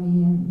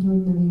valamilyen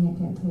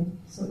gyógynövényeket, hogy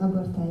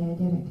abortálja a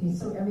gyerekét.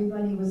 So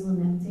everybody was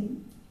lamenting,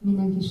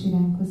 Mindenki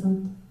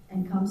siránkozott,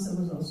 and Kamsa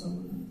was also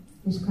lamenting,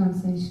 és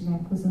Kamsa is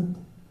siránkozott.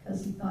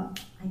 because he thought,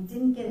 I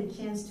didn't get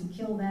a chance to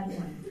kill that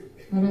one.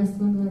 Mert azt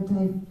gondolta,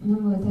 hogy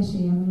nem volt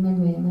esélyem, hogy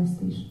megöljem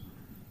ezt is.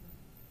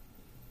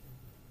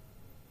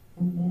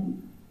 And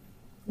then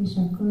És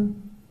akkor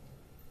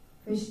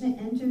Krishna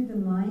entered the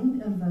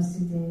mind of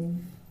Vasudeva.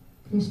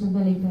 Krishna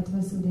belépett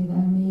Vasudeva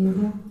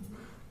elméjébe,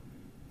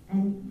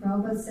 And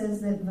Prabhupada says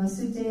that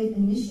Vasudeva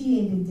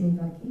initiated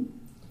Devaki,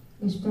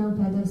 és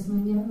Prabhupád azt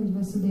mondja, hogy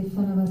Vasudeva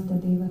felavatta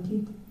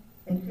Dévakit,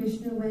 that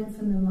Krishna went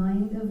from the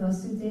mind of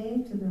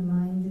Vasudeva to the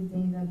mind of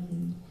Devaki.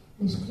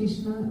 és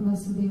Krishna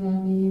Vasudeva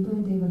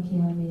elméjéből Dévaki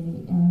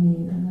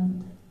elméjébe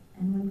ment.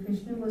 And when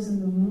Krishna was in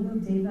the womb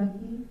of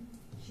Devaki,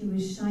 she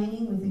was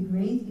shining with a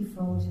great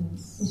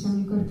effulgence. És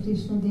amikor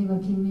Krishna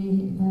Dévaki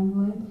mélyében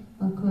volt,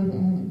 akkor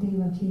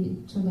Dévaki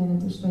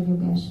csodálatos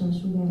ragyogással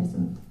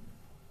sugárzott.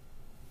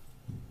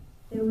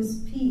 There was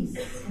peace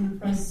and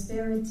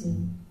prosperity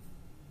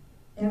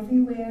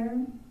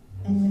everywhere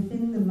and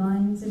within the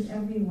minds of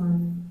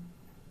everyone.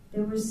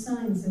 There were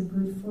signs of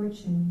good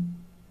fortune.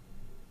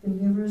 The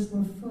rivers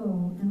were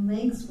full and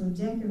lakes were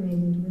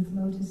decorated with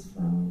lotus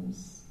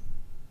flowers.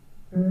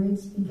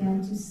 Birds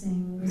began to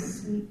sing with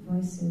sweet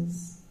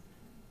voices.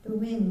 The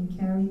wind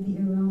carried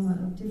the aroma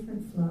of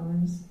different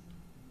flowers,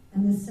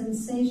 and the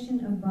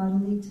sensation of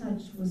bodily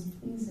touch was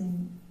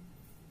pleasing.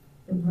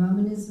 The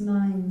Brahmanas'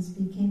 minds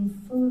became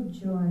full of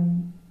joy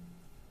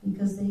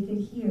because they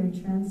could hear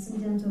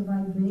transcendental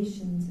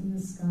vibrations in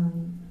the sky,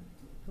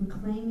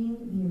 proclaiming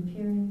the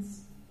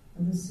appearance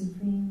of the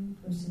Supreme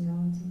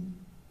Personality,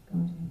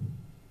 Godhead.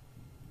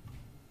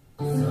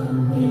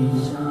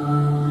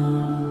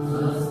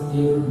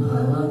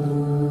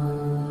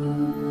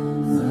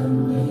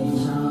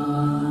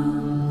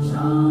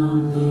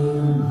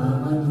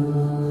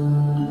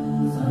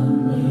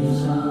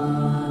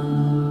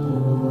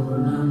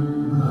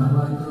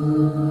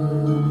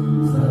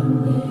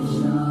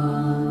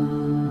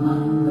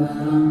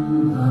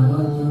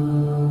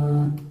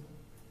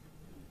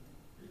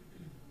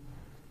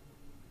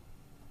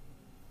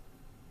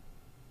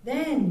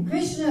 Then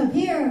Krishna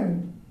appeared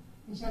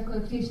És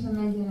akkor Krishna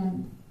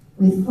megjelent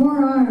with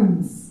 4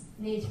 arms,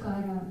 4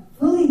 karral,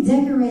 fully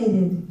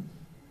decorated,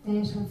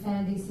 teljesen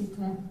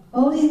feldíszítve,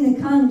 holding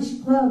the conch,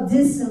 club,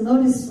 disc, and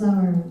lotus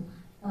flower.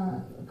 a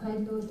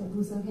kagylót, a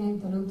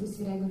buzogányt, a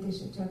lótuszvirágot és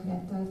a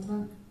csakrát tartva.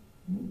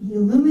 He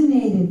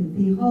illuminated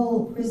the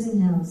whole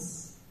prison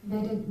house.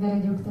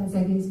 Beragyogta az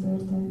egész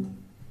börtönt.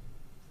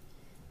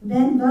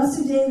 Then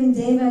Vasudeva and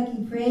Devaki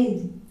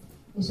prayed.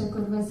 És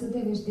akkor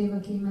Vasudeva és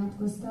Devaki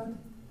imádkoztak.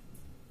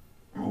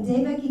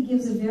 Devaki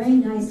gives a very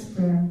nice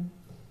prayer.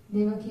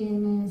 Devaki egy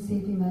nagyon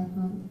szép imát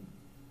mond.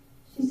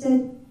 She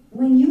said,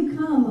 when you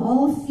come,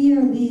 all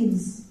fear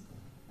leaves.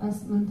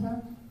 Azt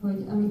mondta,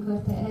 hogy amikor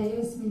te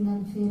eljössz,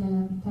 minden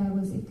félelem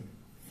távozik.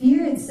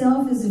 Fear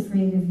itself is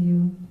afraid of you.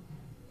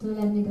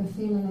 Tőled még a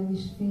félelem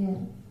is fél.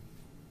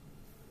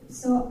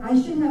 So I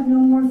should have no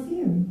more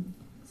fear.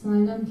 Szóval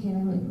nem kéne,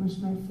 hogy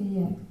most már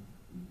féljek.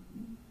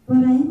 But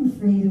I am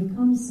afraid of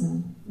Kamsa.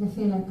 De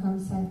félek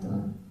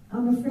Kamszától.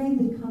 I'm afraid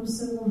that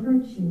Kamsa will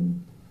hurt you.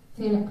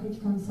 Félek, hogy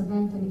Kamsa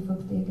bántani fog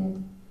téged.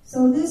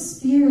 So this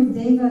fear of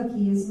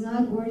Devaki is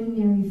not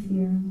ordinary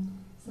fear.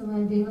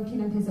 Szóval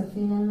Devakinak ez a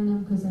félelme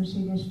nem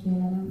közönséges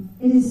félelem.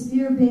 It is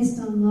fear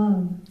based on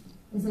love.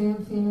 Ez olyan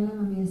félelem,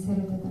 ami a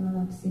szereteten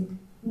alapszik.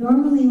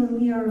 Normally when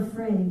we are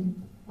afraid,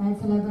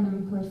 Általában,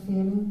 amikor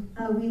félünk,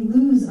 we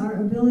lose our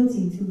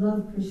ability to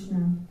love Krishna.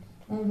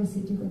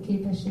 elveszítjük a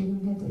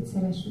képességünket, hogy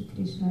szeressük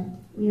Krishnát.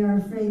 We are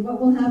afraid,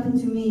 what will happen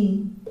to me?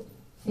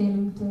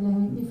 Félünk tőle,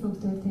 hogy mi fog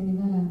történni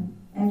velem.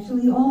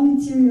 Actually, all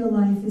material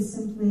life is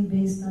simply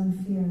based on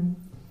fear.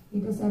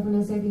 Igazából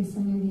az egész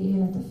anyagi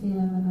élet a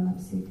félelmen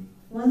alapszik.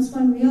 Once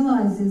one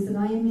realizes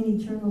that I am an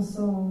eternal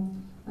soul,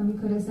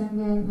 Amikor az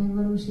ember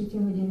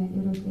megvalósítja, hogy én egy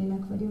örök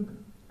lélek vagyok,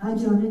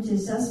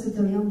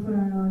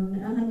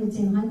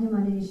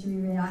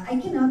 I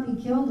cannot be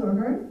killed or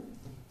hurt,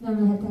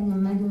 nem lehet engem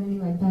megölni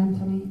vagy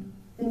bántani,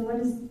 then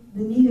what is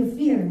the need of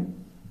fear?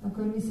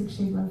 akkor mi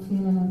szükség van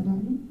félelemre?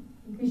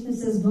 Krishna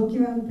says,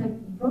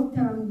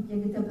 Bhoktaram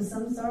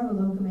Yagitapasam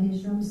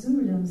Sarvalokam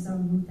Suradam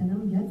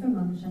Sarvabhutanam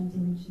Yatramam Shanti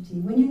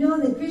Vichati. When you know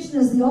that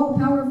Krishna is the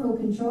all-powerful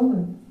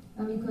controller,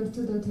 amikor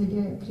tudod,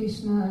 hogy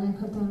Krishna a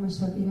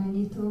leghatalmasabb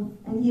irányító,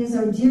 and he is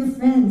our dear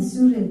friend,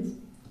 Surit.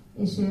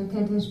 és ő a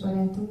kedves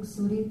barátunk,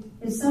 Surit,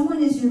 If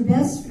someone is your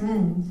best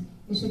friend,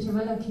 és hogyha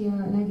valaki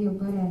a legjobb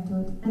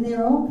barátod, and they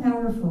are all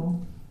powerful,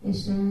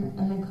 és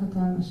a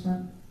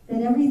leghatalmasabb,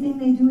 then everything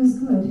they do is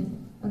good.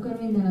 akkor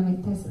minden, amit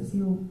tesz, az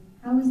jó.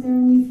 How is there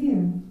any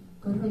fear?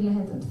 Akkor hogy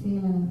lehet ott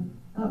félelem?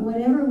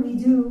 Whatever we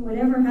do,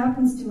 whatever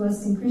happens to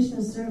us in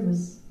Krishna's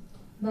service,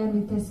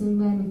 Bármit teszünk,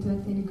 bármi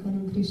történik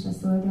velünk Krishna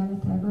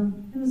szolgálatában,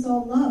 it is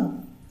all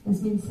love.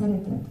 ez mind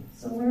szeretet.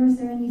 So where is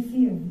there any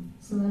fear?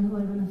 Szóval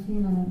hol van a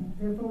félelem?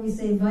 Therefore we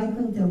say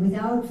Vaikuntha,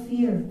 without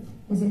fear.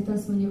 Ezért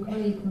azt mondjuk,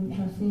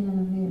 Vaikunta,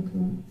 félelem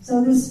nélkül.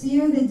 So this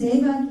fear that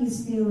Devaki is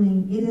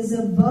feeling, it is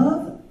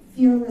above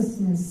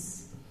fearlessness.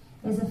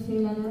 Ez a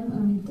félelem,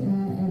 amit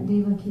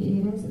Devaki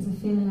érez, ez a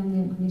félelem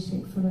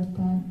nélküliség fölött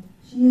áll.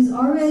 She is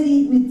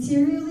already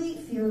materially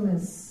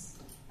fearless.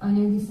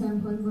 Anyagi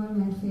szempontból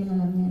már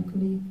félelem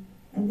nélküli.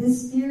 And this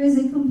fear is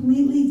a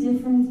completely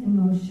different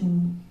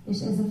emotion.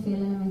 És ez a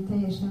félelem egy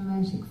teljesen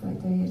másik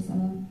fajta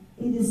érzelem.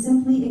 It is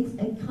simply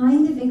a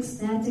kind of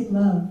ecstatic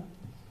love.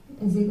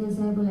 Ez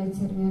igazából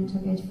egyszerűen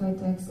csak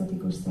egyfajta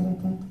extatikus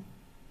szeretet.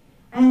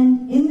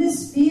 And in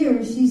this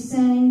fear, she's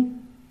saying,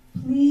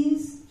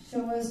 please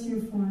show us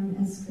your form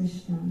as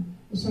Krishna.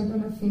 És ebben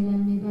a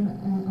félelmében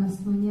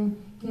azt mondja,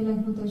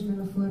 kérlek mutasd meg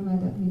a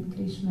formádat, mint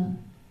Krishna.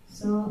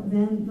 So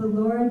then the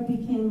Lord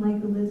became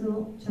like a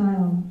little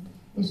child.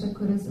 És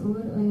akkor az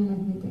Úr olyan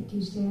lett, mint egy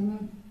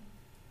kisgyermek.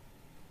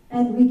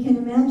 And we can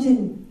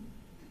imagine,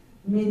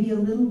 maybe a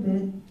little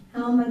bit,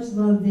 how much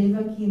love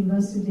Devaki and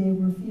Vasudeva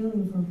were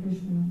feeling for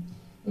Krishna.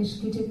 És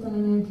kicsit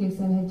talán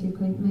elképzelhetjük,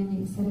 hogy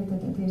mennyi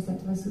szeretetet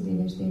érzett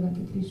Vasudeva és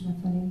Devaki Krishna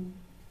felé.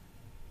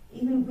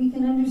 Even we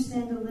can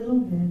understand a little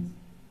bit.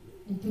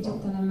 Egy kicsit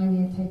talán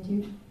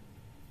megérthetjük.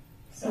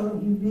 So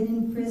you've been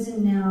in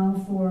prison now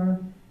for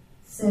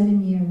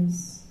 7 years.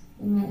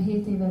 Már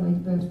 7 éve vagy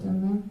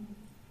börtönben.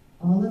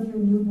 All of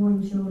your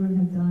newborn children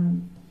have died.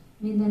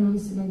 Minden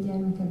újszülött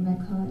gyermeked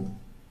meghalt.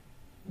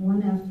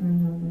 One after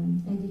another.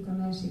 Egyik a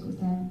másik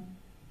után.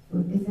 So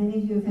if any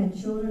of you have had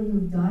children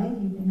who've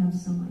died, you can have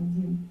some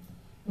idea.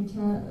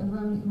 Hogyha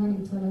van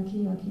itt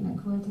valaki,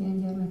 akinek volt ilyen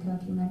gyermeke,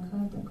 aki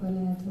meghalt, akkor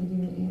lehet, hogy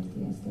ő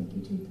érti ezt egy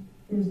kicsit.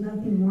 There's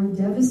nothing more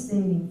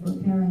devastating for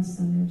parents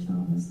than their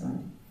child has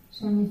died.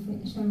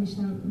 Semmi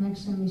sem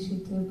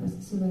megsemmisítőbb a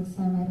szülők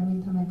számára,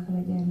 mint ha meghal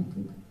a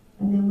gyermekük.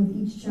 And then with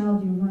each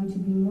child, you're going to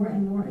be more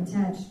and more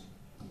attached.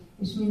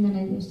 És minden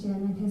egyes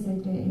gyermekhez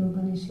egyre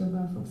jobban és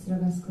jobban fogsz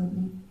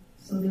ragaszkodni.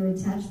 So their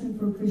attachment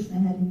for Krishna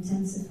had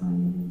intensified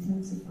and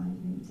intensified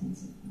and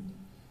intensified.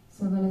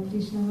 Szóval a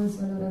Krishnahoz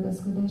való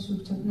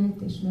ragaszkodásuk csak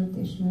nőtt és nőtt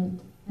és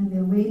nőtt. And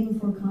they're waiting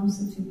for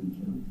Kamsa to be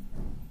killed.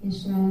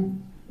 És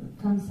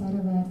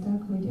Kamszára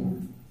várták,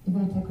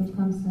 hogy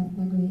Kamszát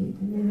megöljék.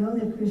 And they know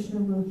that Krishna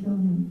will kill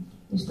him.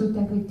 És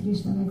tudták, hogy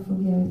Krishna meg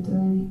fogja őt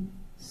ölni.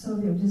 So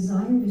their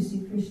desire to see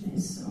Krishna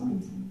is so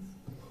intense.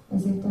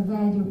 Ezért a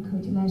vágyuk,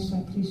 hogy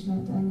lássák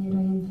Krishnát,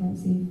 annyira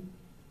intenzív.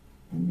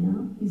 And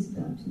now he's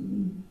about to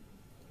leave.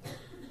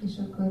 És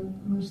akkor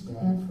most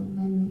el fog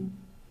menni.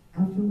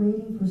 After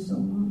waiting for so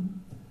long.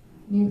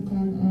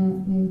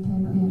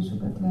 Miután olyan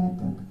sokat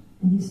vártak.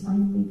 And he's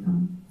finally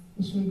come.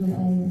 És végül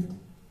eljött.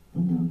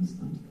 And now he's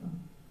going to go.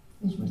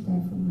 És most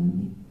el fog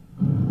menni.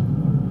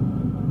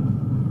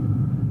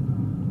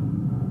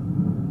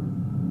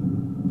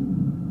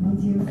 My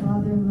dear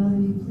father and mother,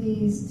 you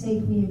please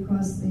take me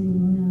across the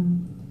Yamuna.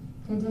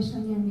 Kedves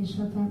anyám és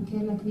apám,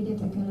 kérlek,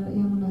 vigyetek el a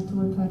Yamuna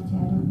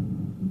túlpartjára.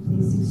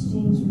 Please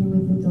exchange me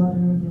with the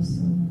daughter of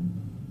Yasoda.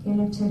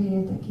 Kérlek,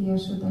 cseréljetek ki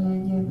Yasoda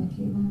lány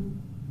gyermekével.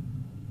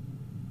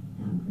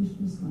 Now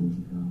Krishna's going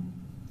to go.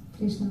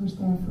 Krishna most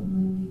el fog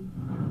menni.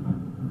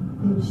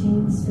 Their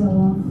chains fell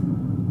off.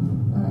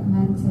 A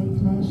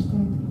láncaik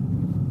leestek.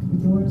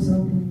 The doors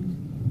opened.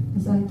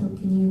 Az ajtók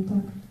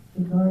kinyíltak.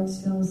 The guards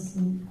fell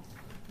asleep.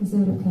 Az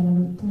őrök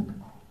elaludtak.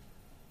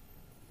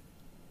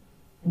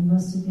 And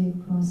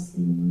Vasudeva crossed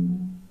the Yamuna.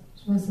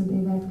 És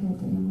Vasudeva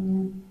átkelt a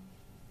Yamunán.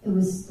 It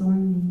was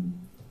stormy.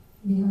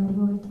 Vihar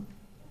volt.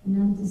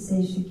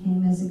 Anantasesha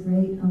came as a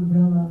great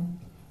umbrella.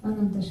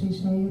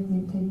 Anantasesha eljött,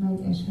 mint egy nagy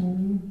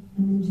esernyő.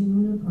 And then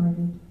Jamuna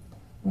parted.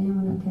 A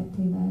Yamuna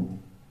ketté vált.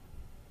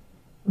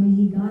 When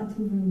he got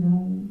to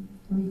Vrindavan,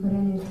 Amikor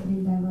elért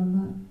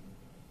Vrindavanba,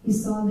 he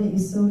saw that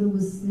Yasoda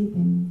was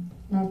sleeping.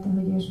 látta,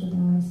 hogy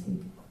Yasoda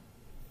alszik.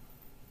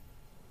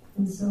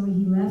 And so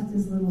he left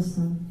his little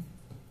son.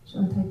 És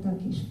ott hagyta a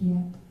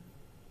kisfiát.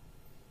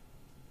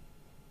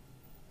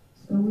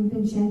 So we've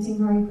been chanting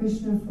Hare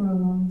Krishna for a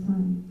long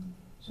time.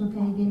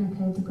 Sokáig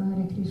énekeltük a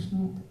Hare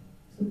Krishnát.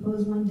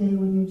 Suppose one day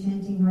when you're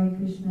chanting Hare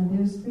Krishna,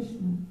 there's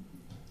Krishna.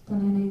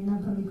 Talán egy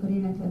nap, amikor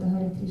énekled a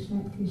Hare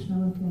Krishnát,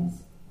 Krishna ott lesz.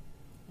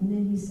 And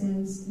then he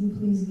says, you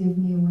please give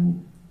me away.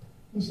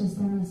 És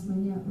aztán azt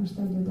mondja, most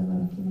adj oda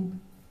valakinek.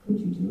 Could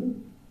you do it?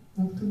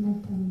 Meg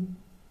tudnak tenni?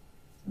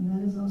 And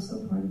that is also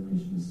part of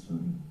Krishna's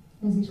story.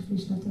 Ez is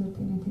Krishna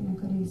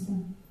történetének a része.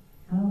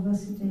 How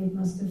Vasudeva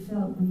must have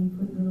felt when he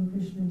put little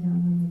Krishna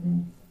down on the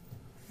bed.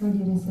 Hogy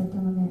érezhette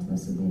magát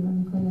Vasudeva,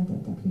 amikor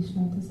letette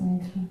Krishnát az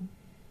ágyra.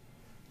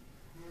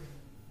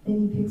 Then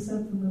he picks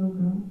up the little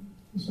girl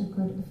És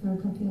akkor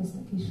felkapja ezt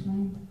a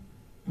kislányt,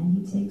 and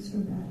he takes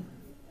her back.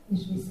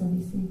 és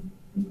visszaviszi.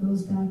 He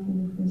goes back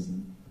into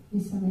prison.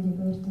 Visszamegy a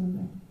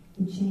börtönbe.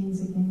 The chains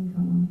again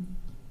come on,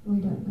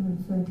 Újra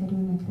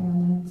fölkerülnek rá a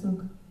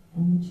láncok,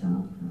 and the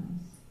child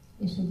cries.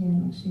 és a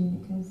gyermek sírni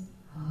kezd.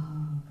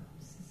 Kamsa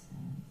says,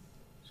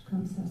 És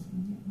Kamsa azt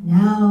mondja,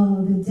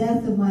 now the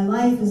death of my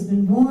life has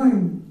been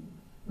born.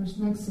 most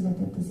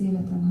megszületett az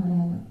életem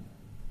halála.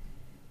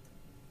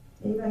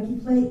 Devaki,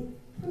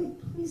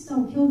 please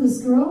don't kill this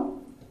girl.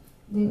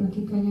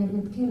 Devaki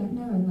könyörgött, kérlek,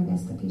 ne öld meg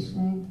ezt a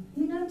kislányt.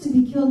 You're not to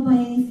be killed by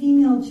any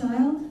female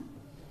child.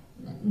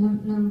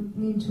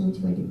 Nincs úgy,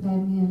 hogy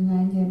bármilyen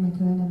lánygyermek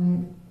ölne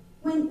meg.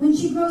 When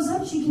she grows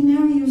up, she can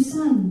marry your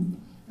son.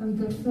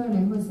 Amikor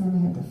fölnő,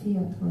 hozzámehet a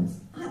fiathoz.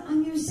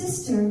 I'm your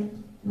sister.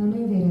 A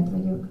nővéred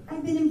vagyok.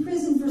 I've been in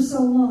prison for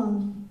so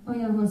long.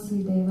 Olyan hosszú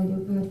ideje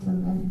vagyok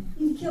börtönben.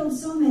 You've killed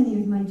so many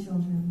of my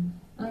children.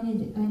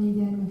 Annyi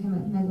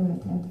gyermekemet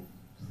megölted.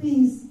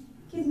 Please,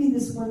 give me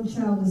this one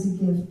child as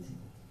a gift.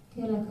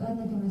 Kérlek, add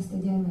nekem ezt a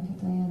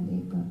gyermeket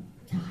ajándékba.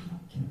 I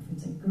don't care if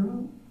it's a girl.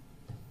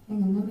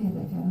 Engem nem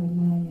érdekel, hogy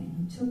lány.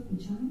 He took the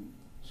child.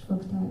 És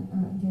fogta a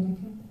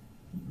gyereket,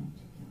 He went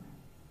to kill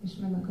her. és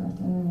meg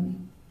akarta ölni.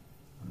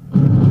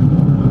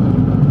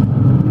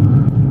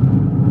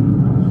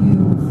 You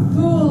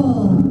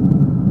fool!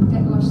 Te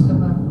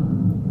ostoba!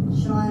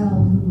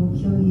 Child who will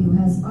kill you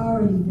has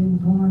already been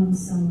born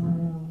somewhere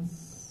else.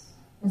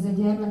 Ez a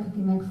gyermek,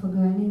 aki meg fog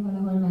ölni,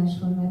 valahol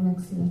máshol már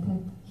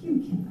megszületett. You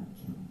cannot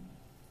kill him.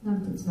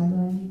 Nem tudsz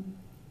megölni.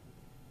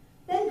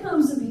 Then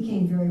Kamsa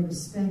became very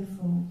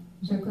respectful.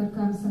 És akkor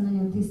Kamsa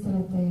nagyon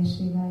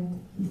tiszteletteljesé vált.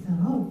 He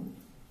thought, oh,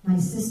 my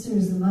sister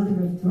is the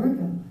mother of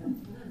Durga.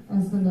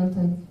 Azt gondolta,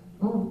 hogy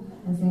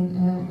az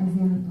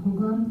én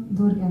hugom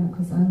Durgának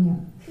az anyja.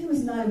 He was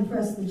not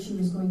impressed that she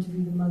was going to be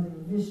the mother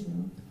of Vishnu.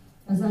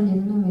 Az anyja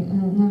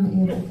nem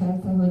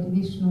érdekelte, hogy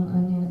Vishnu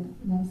anyja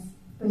lesz.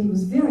 But he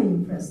was very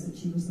impressed that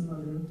she was the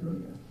mother of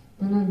Durga.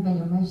 De nagy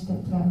benyomást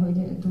tett rá,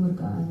 hogy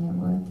Durga anyja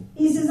volt.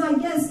 He says, I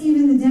guess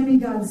even the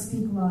demigods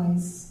speak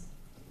lies.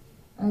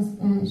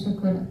 És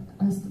akkor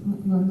azt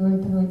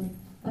gondolta, hogy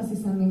azt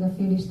hiszem, még a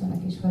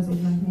félistenek is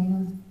hazudnak néha.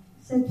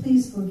 Said,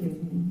 please forgive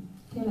me.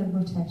 Kérlek,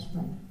 bocsáss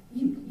meg.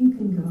 You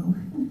can go.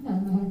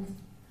 Elmehetsz.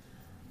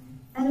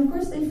 And of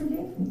course they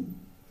forgave him.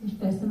 És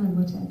persze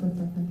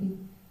megbocsátottak neki.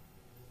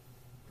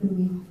 Could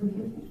we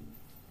forgive him?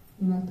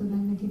 Mi meg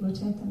tudnánk neki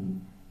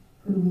bocsátani?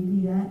 Could we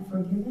be that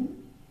forgiving?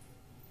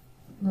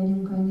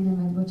 Vagyunk annyira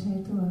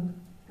megbocsájtóak?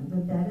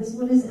 But that is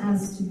what is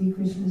asked to be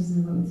Krishna's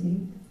devotee.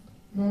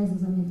 De ez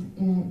az, amit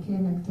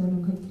kérnek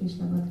tőlünk, hogy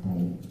Krishna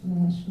baktái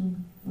lehessünk.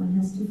 One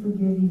has to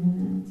forgive even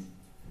that.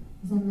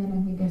 Az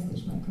embernek még ezt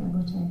is meg kell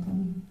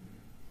bocsájtani.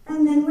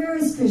 And then where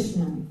is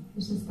Krishna?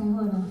 És aztán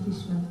hol van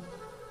Krishna?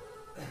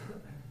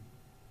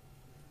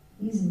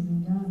 He's in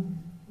Vrindavan.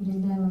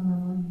 Vrindában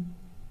van.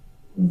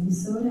 With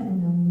Yasoda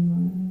and Nanda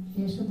Maharaj,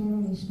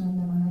 Yasodával és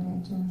Nanda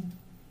Maharajjal,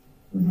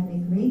 who had a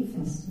great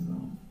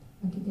festival.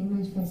 akik egy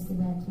nagy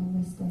fesztivált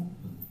rendeztek.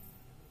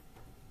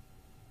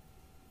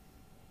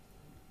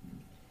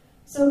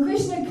 So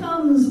Krishna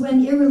comes when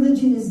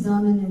irreligion is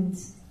dominant.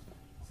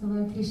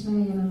 Szóval Krishna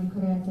jön,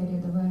 amikor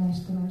elterjed a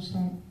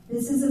vallástalanság.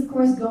 This is of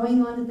course going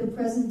on at the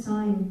present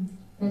time.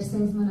 Persze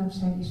ez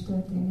manapság is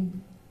történik.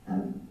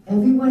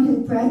 Everyone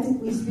who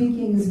practically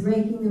speaking is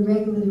breaking the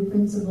regulative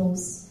principles.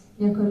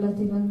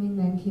 Gyakorlatilag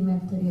mindenki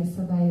megtöri a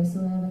szabályozó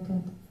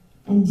elveket.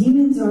 And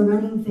demons are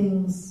running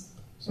things.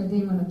 És a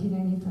démonok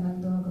irányítanak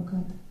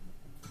dolgokat.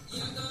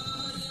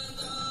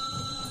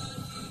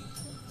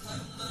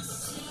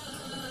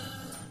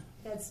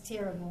 That's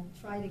terrible.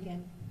 Try it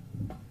again.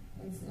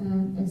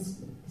 Ez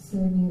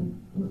szörnyű,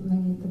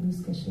 megint a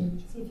büszkeség.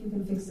 See if you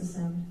can fix the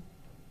sound.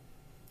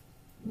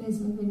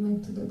 Nézd meg, hogy meg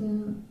tudod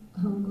a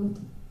hangot.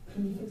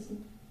 Can you fix it?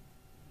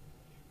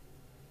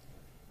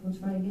 We'll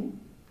try again.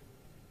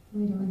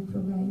 Újra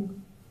megpróbáljuk.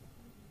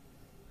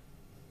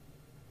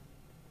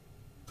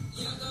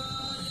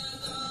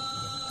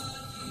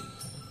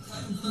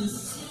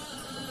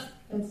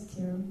 That's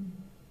terrible.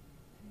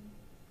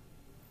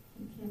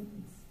 You can't.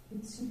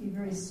 It should be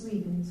very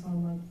sweet, and it's all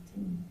like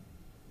tin.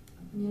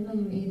 Ugye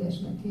nagyon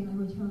édesnek kéne,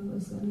 hogy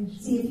hangozzon.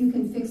 See if you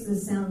can fix the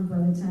sound by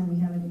the time we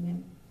have it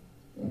again.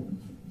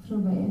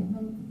 Próbálják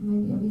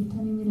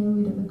megjavítani, mire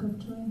újra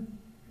bekapcsolja.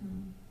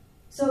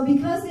 So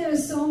because there is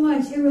so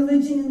much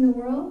irreligion in the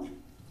world,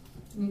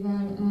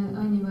 Mivel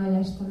annyi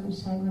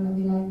vallástalanság van a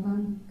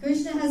világban,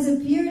 Krishna has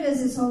appeared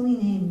as his holy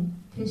name.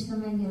 Krishna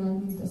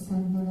megjelent, mint a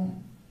szent neve.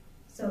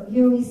 So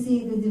here we see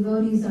the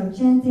devotees are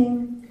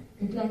chanting.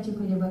 Itt látjuk,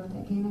 hogy a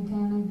bakták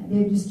énekelnek,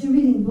 They're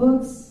distributing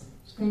books.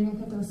 és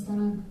könyveket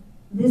osztanak.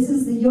 This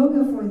is the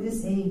yoga for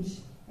this age.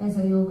 Ez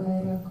a joga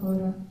erre a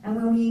korra. And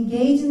when we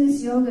engage in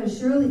this yoga,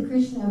 surely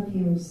Krishna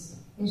appears.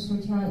 És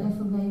hogyha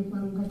lefoglaljuk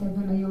magunkat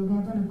ebben a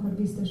jogában, akkor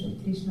biztos, hogy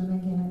Krishna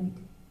megjelenik.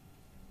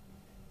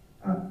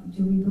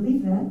 Do we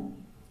believe that?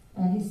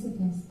 Elhisszük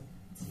ezt?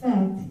 It's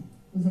fact.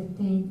 Ez egy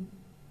tény.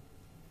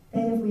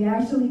 That if we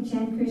actually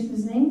chant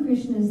Krishna's name,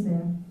 Krishna is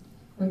there.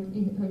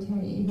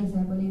 Hogyha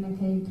igazából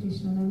énekeljük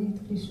Krishna nevét,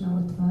 Krishna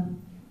ott van.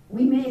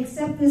 We may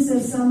accept this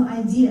as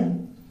some idea,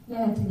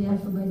 Lehet, hogy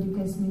elfogadjuk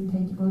ezt, mint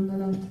egy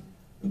gondolat,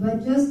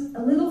 but just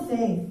a little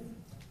faith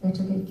de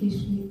csak egy kis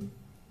hit,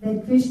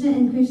 that Krishna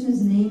and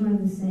Krishna's name are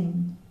the same.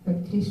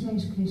 hogy Krishna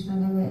és Krishna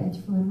neve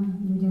egyforma,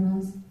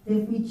 ugyanaz. That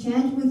if we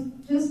chant with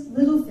just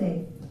little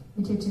faith,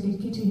 Hogyha csak egy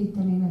kicsi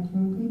hittel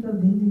éneklünk, Kripa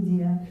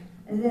Bindudia,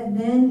 that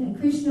then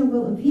Krishna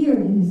will appear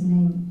in his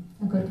name.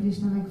 akkor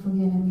Krishna meg fog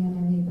jelenni a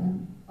nevében.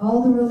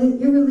 All the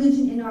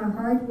irreligion in our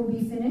heart will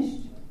be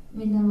finished,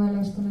 Minden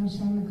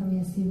vallástalanságnak, ami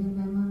a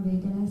szívünkben van,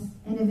 vége lesz,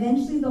 and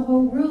eventually the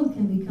whole world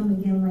can become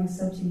again like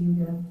Satya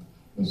Yuga.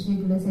 és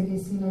végül az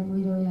egész világ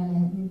újra olyan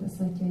lehet, mint a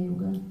Satya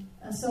Yuga.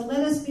 So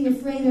let us be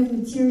afraid of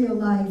material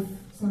life,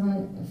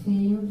 Szóval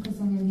féljünk az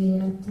anyagi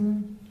élettől,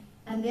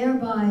 and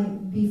thereby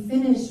be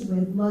finished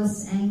with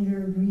lust,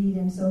 anger, greed,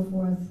 and so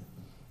forth.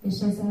 és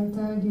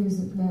ezáltal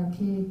győzzük le a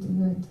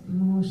kétűt,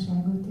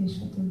 mohóságot és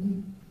a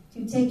többi. To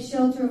take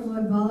shelter of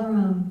Lord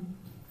Balaram,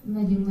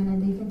 Vegyünk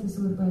menedéket az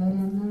Úr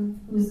Balaramnál,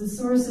 who is the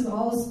source of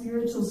all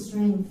spiritual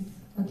strength,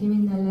 aki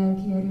minden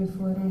lelki erő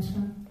forrása,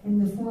 in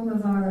the form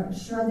of our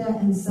Shraddha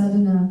and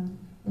Sadhana,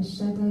 a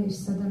Shraddha és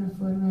Sadhana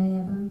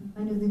formájában,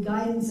 under the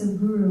guidance of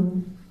Guru.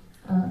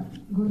 a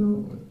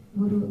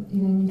guru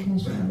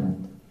irányítás alatt.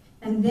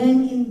 And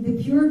then in the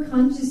pure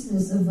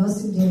consciousness of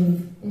Vasudeva,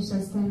 És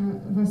aztán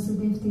a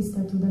Vasudeva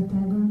tiszta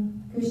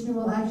tudatában Krishna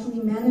will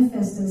actually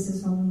manifest as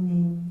his holy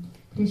name.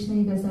 Krishna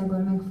igazából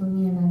meg fog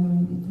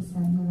nyilvánulni, mint a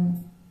szent neve.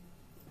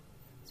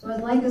 So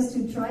I'd like us to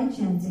try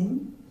chanting.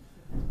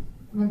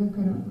 Meg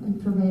akarom, hogy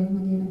próbáljuk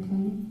meg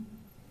énekelni.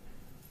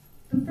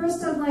 But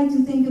first I'd like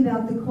to think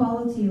about the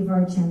quality of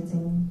our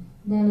chanting.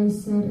 De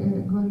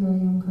először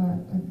gondoljunk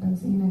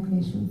az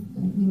éneklésünk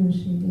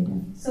minőségére.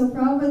 So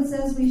Prabhupada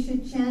says we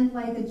should chant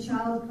like a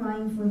child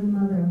crying for the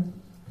mother.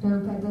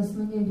 Prabhupád azt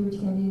mondja, hogy úgy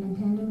kell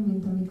énekelnünk,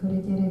 mint amikor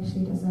egy gyerek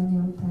sír az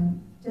anyja után.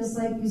 Just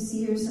like you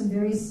see here some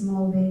very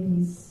small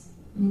babies.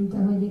 Mint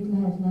ahogy itt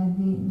lehet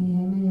látni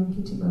néhány nagyon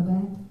kicsi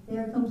babát, They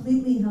are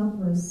completely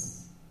helpless.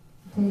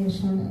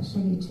 teljesen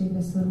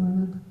segítségre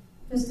szorulnak.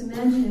 Just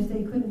imagine if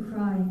they couldn't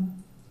cry.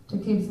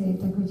 Csak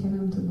képzeljétek, hogyha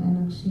nem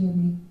tudnának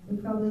sírni. They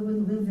probably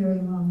wouldn't live very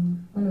long.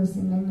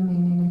 Valószínűleg nem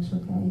élnének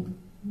sokáig.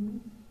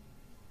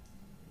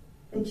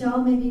 The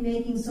child may be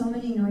making so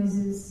many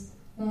noises,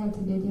 Lehet,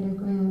 hogy a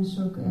gyerek olyan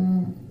sok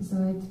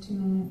zajt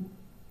csinál,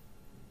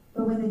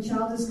 but when the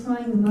child is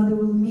crying, the mother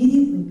will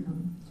immediately come.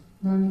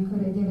 de amikor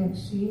a gyerek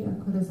sír,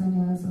 akkor az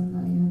anya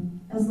azonnal jön.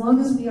 As long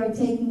as we are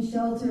taking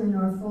shelter in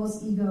our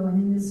false ego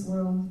and in this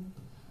world,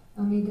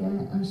 Amíg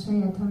a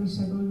saját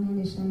hamiságunknál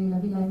és ennél a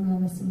világnál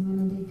veszünk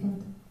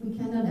menedéket, we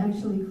cannot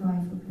actually cry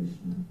for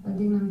Krishna.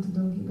 addig nem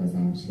tudunk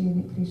igazán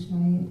sírni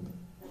Krishnáért.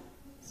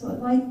 So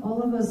I'd like all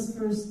of us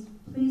first,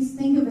 please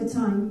think of a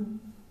time,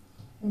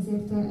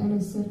 Ezért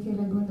először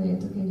kérlek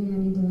gondoljatok egy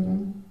olyan időre,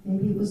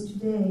 maybe it was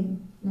today,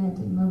 lehet,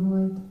 hogy ma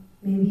volt,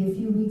 maybe a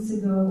few weeks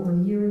ago or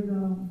a year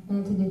ago,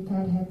 lehet, hogy egy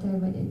pár hete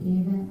vagy egy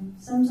éve,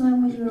 sometime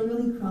when you were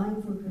really crying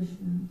for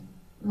Krishna.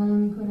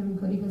 valamikor,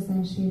 amikor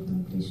igazán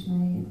sírtunk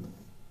Krishnáért.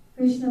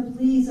 Krishna,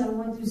 please, I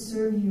want to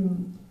serve you.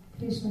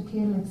 Krishna,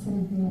 kérlek,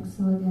 szeretnélek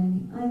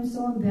szolgálni. I'm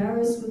so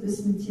embarrassed with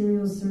this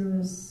material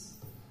service.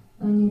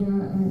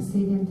 Annyira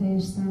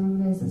szégyenteljes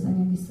számomra ez az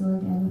anyagi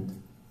szolgálat.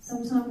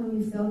 Sometime when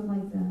you felt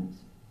like that,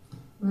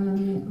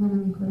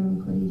 Valamikor,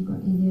 amikor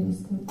így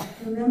érezted.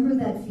 remember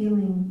that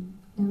feeling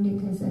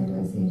Emlékezz erre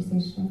az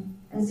érzésre,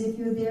 as if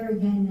you're there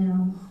again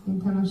now.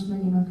 mint ha most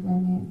megint ott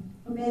lennél.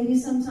 Or maybe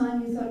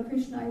sometime you thought,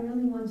 Krishna, I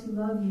really want to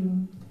love you.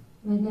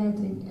 Vagy lehet,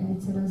 hogy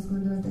egyszer azt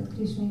gondoltad,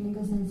 Krishna, én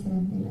igazán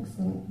szeretnélek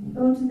szeretni.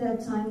 Go to that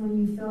time when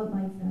you felt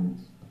like that.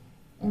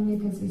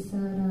 Emlékezz vissza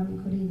arra,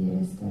 amikor így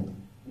érezted.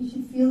 You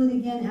should feel it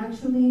again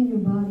actually in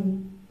your body.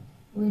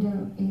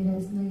 Újra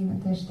érezd megint a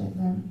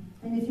testedben.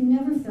 And if you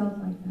never felt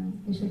like that,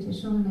 És hogyha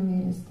soha nem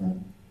érezted,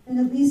 then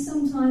at least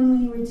sometime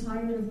when you were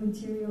tired of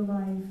material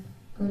life,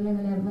 akkor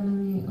legalább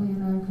valami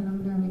olyan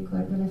alkalomra, amikor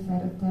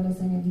belefáradtál az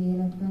anyagi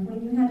életben,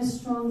 when you had a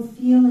strong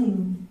feeling,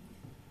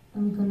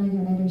 amikor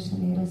nagyon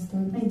erősen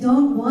érezted, I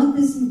don't want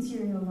this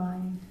material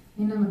life.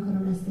 én nem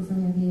akarom ezt az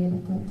anyagi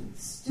életet.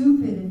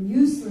 Stupid and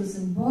useless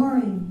and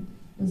boring.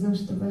 Ez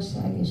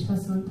ostobaság és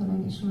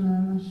haszontalan és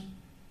unalmas.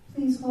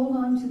 Please hold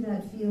on to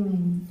that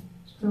feeling.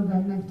 És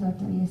próbáld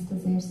megtartani ezt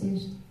az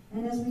érzést.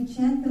 And as we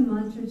chant the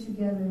mantra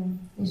together,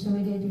 És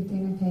ahogy együtt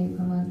énekeljük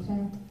a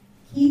mantrát,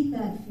 keep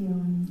that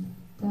feeling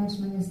tartsd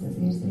meg ezt az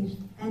érzést,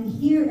 and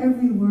hear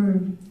every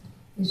word.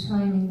 és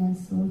hallj minden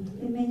szót.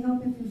 It may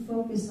help if you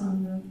focus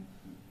on the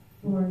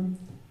Lord.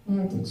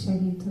 Lehet, hogy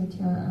segít,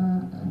 hogyha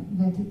a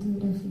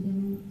vetítőre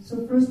figyelünk. So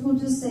first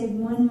we'll just say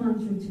one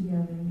mantra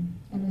together.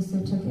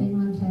 Először csak egy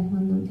mantrát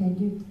mondunk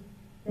együtt,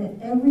 That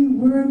every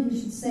word you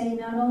should say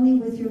not only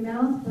with your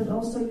mouth, but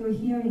also you're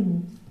hearing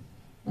it.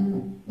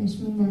 És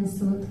minden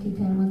szót ki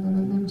kell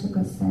mondanod, nem csak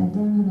a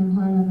száddal, hanem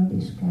hallanod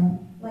is kell.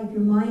 Like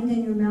your mind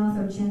and your mouth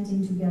are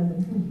chanting together.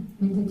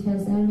 Mint hogyha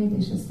az elméd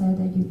és a szád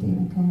együtt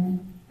énekelnek.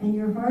 And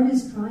your heart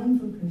is crying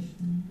for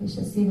Krishna. És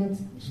a szíved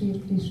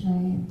sír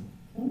Krishnáért.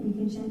 Okay, we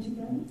can chant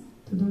together.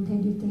 Tudunk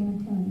együtt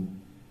énekelni?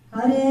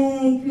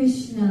 Hare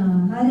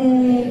Krishna,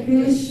 Hare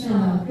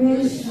Krishna,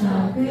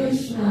 Krishna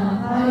Krishna,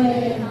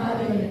 Hare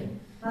Hare,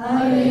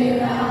 Hare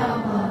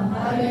Rama,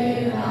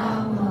 Hare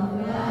Rama,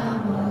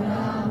 Rama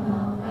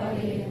Rama,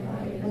 Hare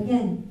Hare.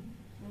 Again.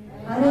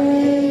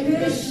 Hare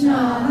Krishna,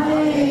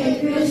 Hare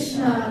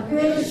Krishna,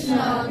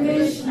 Krishna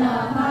Krishna,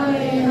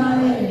 Hare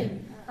Hare,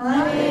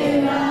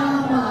 Hare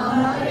Rama,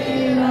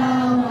 Hare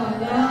Rama,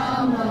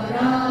 Rama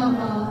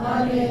Rama,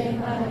 Hare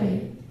Hare.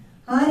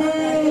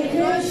 Hare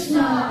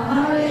Krishna,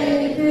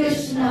 Hare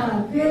Krishna,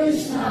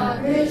 Krishna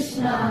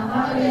Krishna,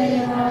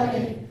 Hare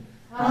Hare,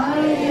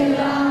 Hare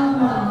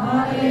Rama,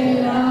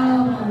 Hare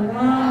Rama,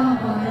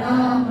 Rama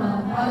Rama,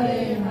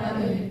 Hare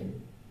Hare.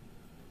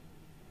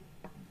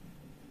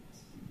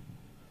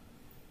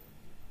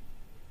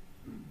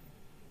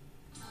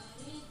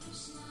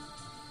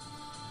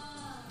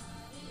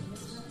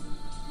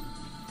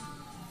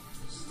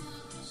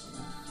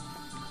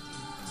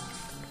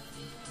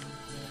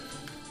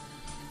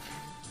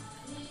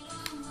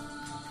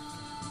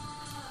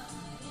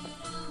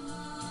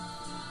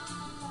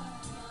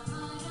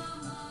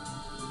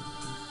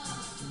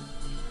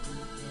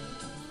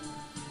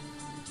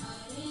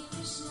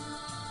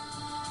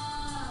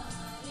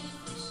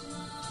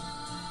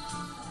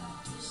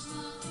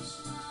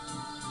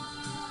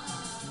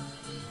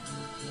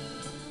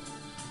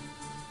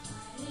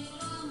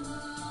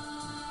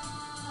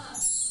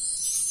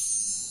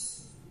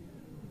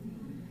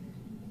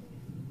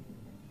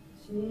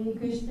 Shri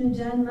Krishna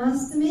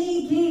Janmashtami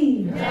ki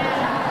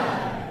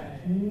Jai.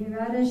 Shri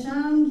Radha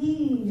Shyam ki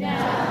Jai.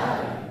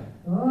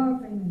 Gaur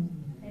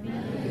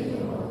Premanandi.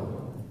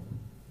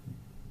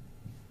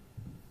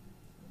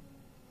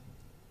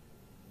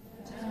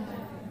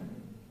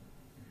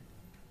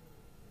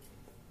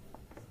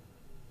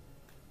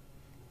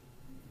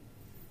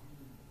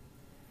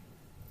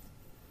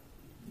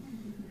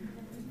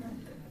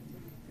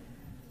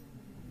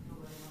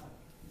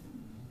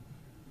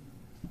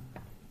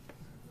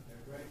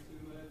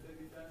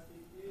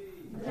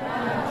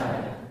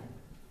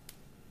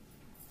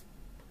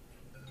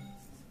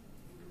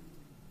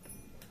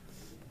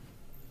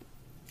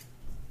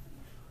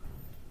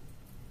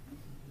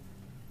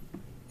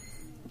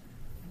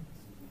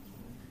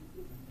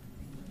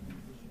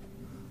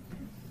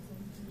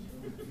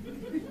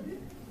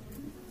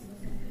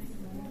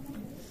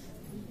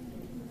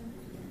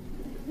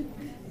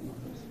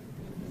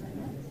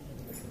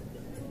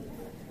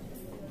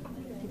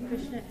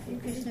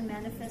 Did Krishna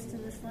manifest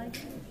in the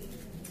slideshow?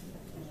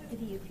 Did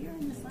he appear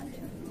in the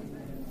slideshow? Do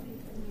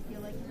you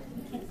feel like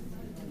he can't?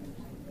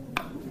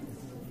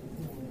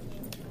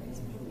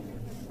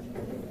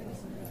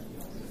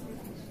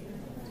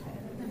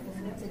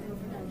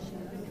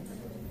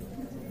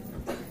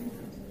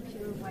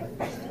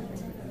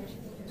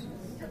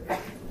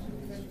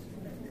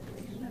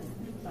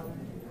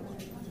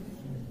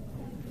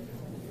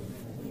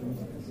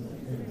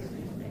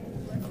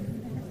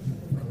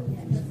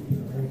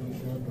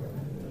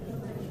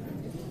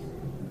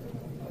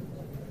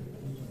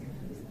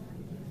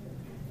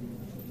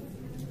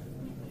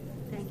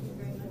 Thank you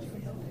very much for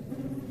helping.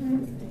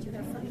 Did you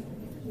have fun?